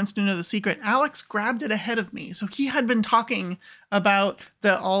Raccoon wants to know the secret. Alex grabbed it ahead of me. So he had been talking about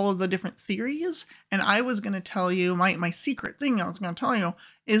all of the different theories, and I was going to tell you my secret thing I was going to tell you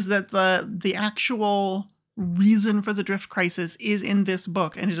is that the actual reason for the Drift Crisis is in this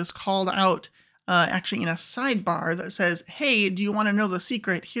book, and it is called out actually in a sidebar that says, hey, do you want to know the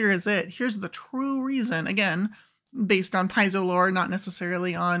secret? Here is it. Here's the true reason. Again, based on Paizo lore, not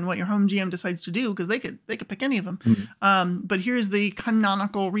necessarily on what your home GM decides to do, because they could pick any of them. But here's the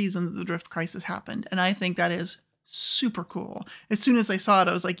canonical reason that the Drift Crisis happened, and I think that is super cool. As soon as I saw it,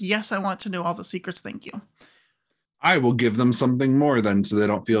 I was like, yes, I want to know all the secrets. Thank you. I will give them something more then so they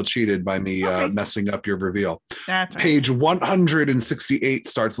don't feel cheated by me messing up your reveal. That's right. Page 168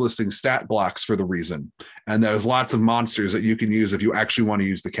 starts listing stat blocks for the reason. And there's lots of monsters that you can use if you actually want to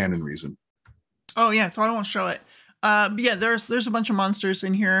use the canon reason. Oh, yeah. So I won't show it. But yeah, there's a bunch of monsters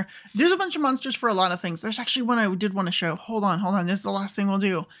in here. There's a bunch of monsters for a lot of things. There's actually one I did want to show. Hold on. This is the last thing we'll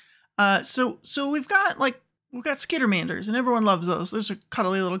do. So we've got Skittermanders, and everyone loves those. Those are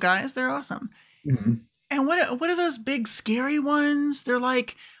cuddly little guys. They're awesome. Mm-hmm. And what are those big scary ones? They're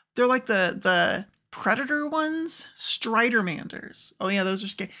like the predator ones, Stridermanders. Oh yeah, those are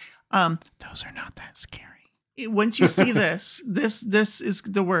scary. Those are not that scary. Once you see this is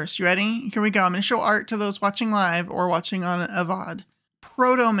the worst. You ready? Here we go. I'm going to show art to those watching live or watching on a VOD.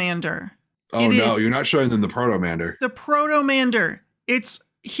 Protomander. Oh no, you're not showing them the Protomander. The Protomander. It's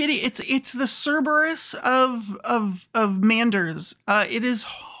hideous. It's the Cerberus of manders. It is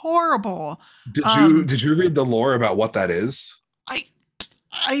horrible. Did you read the lore about what that is?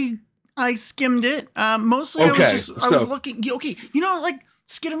 I skimmed it. Mostly I was looking. Okay, like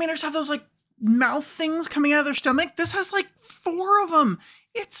Skittermanders have those like mouth things coming out of their stomach. This has like 4 of them.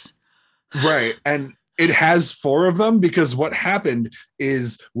 It's right, and it has 4 of them because what happened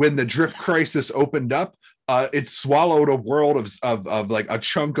is when the Drift Crisis opened up, it swallowed a world of like a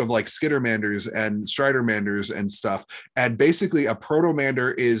chunk of like Skittermanders and Stridermanders and stuff. And basically a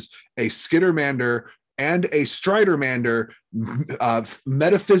Protomander is a Skittermander and a Stridermander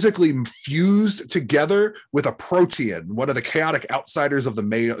metaphysically fused together with a Protean, one of the chaotic outsiders of the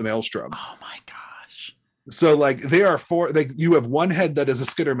Maelstrom. Oh my gosh. So like they are 4, you have one head that is a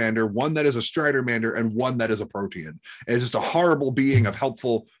Skittermander, one that is a Stridermander, and one that is a Protean. And it's just a horrible being of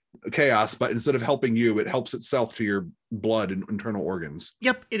helpful chaos, but instead of helping you, it helps itself to your blood and internal organs.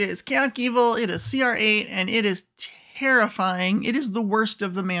 Yep, it is chaotic evil. It is CR8, and it is terrifying. It is the worst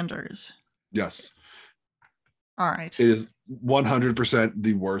of the Manders. Yes. All right. It is 100%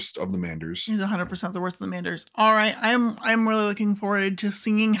 the worst of the Manders. He's 100% the worst of the Manders. All right, I'm really looking forward to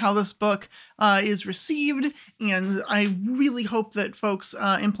seeing how this book is received, and I really hope that folks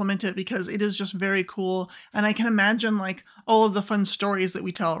implement it because it is just very cool. And I can imagine like all of the fun stories that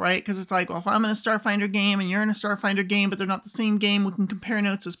we tell, right? Because it's like, well, if I'm in a Starfinder game and you're in a Starfinder game, but they're not the same game, we can compare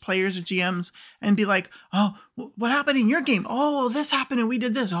notes as players or GMs and be like, oh, what happened in your game? Oh, this happened and we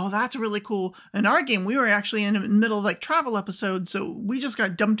did this. Oh, that's really cool. In our game, we were actually in the middle of like travel episodes, so we just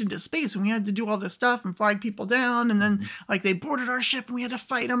got dumped into space and we had to do all this stuff and flag people down, and then like they boarded our ship and we had to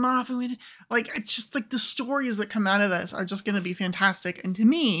fight them off, and like it's just like the stories that come out of this are just going to be fantastic. And to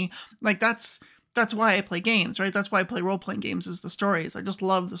me, like that's why I play games, right? That's why I play role-playing games, is the stories. I just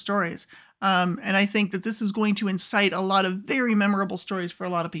love the stories. And I think that this is going to incite a lot of very memorable stories for a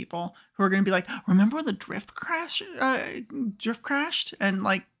lot of people who are going to be like, remember when the drift crashed and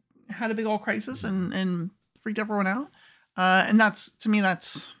like had a big old crisis and freaked everyone out? And that's why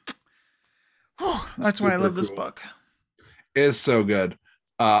I love this book. It's so good.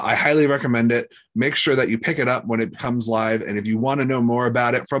 I highly recommend it. Make sure that you pick it up when it comes live. And if you want to know more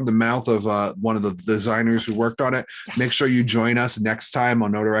about it from the mouth of one of the designers who worked on it, Yes. make sure you join us next time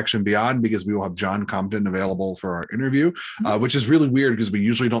on No Direction Beyond, because we will have John Compton available for our interview, which is really weird because we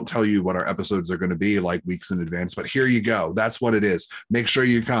usually don't tell you what our episodes are going to be like weeks in advance. But here you go. That's what it is. Make sure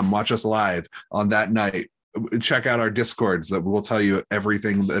you come watch us live on that night. Check out our Discords that will tell you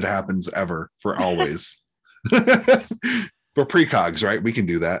everything that happens ever for always. For precogs, right? We can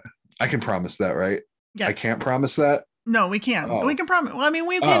do that. I can promise that, right? Yeah. I can't promise that. No, we can't. Oh. We can promise. Well, I mean,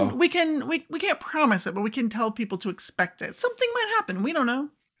 we can't promise it, but we can tell people to expect it. Something might happen. We don't know.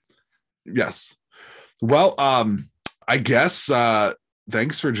 Yes. Well, I guess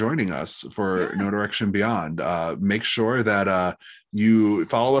thanks for joining us for No Direction Beyond. Make sure that you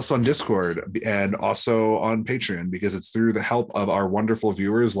follow us on Discord and also on Patreon, because it's through the help of our wonderful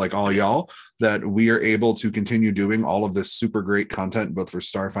viewers like all y'all that we are able to continue doing all of this super great content, both for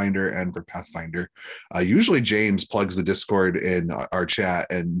Starfinder and for Pathfinder. Usually James plugs the Discord in our chat,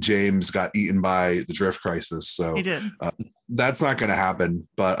 and James got eaten by the Drift Crisis. So He did. that's not going to happen.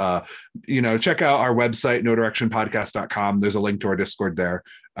 But, check out our website, nodirectionpodcast.com. There's a link to our Discord there.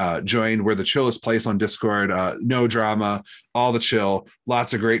 Join. We're the chillest place on Discord. No drama, all the chill,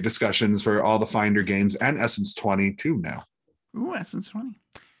 lots of great discussions for all the Finder games and Essence 20 too now. Ooh, Essence 20.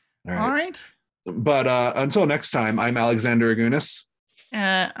 All right. All right. But until next time, I'm Alexander Agunas.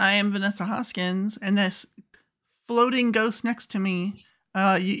 I am Vanessa Hoskins, and this floating ghost next to me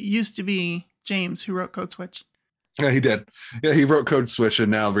used to be James, who wrote Code Switch. Yeah, he did. Yeah, he wrote Code Switch,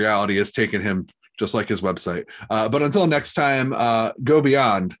 and now reality has taken him, just like his website. But until next time, go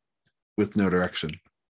beyond with No Direction.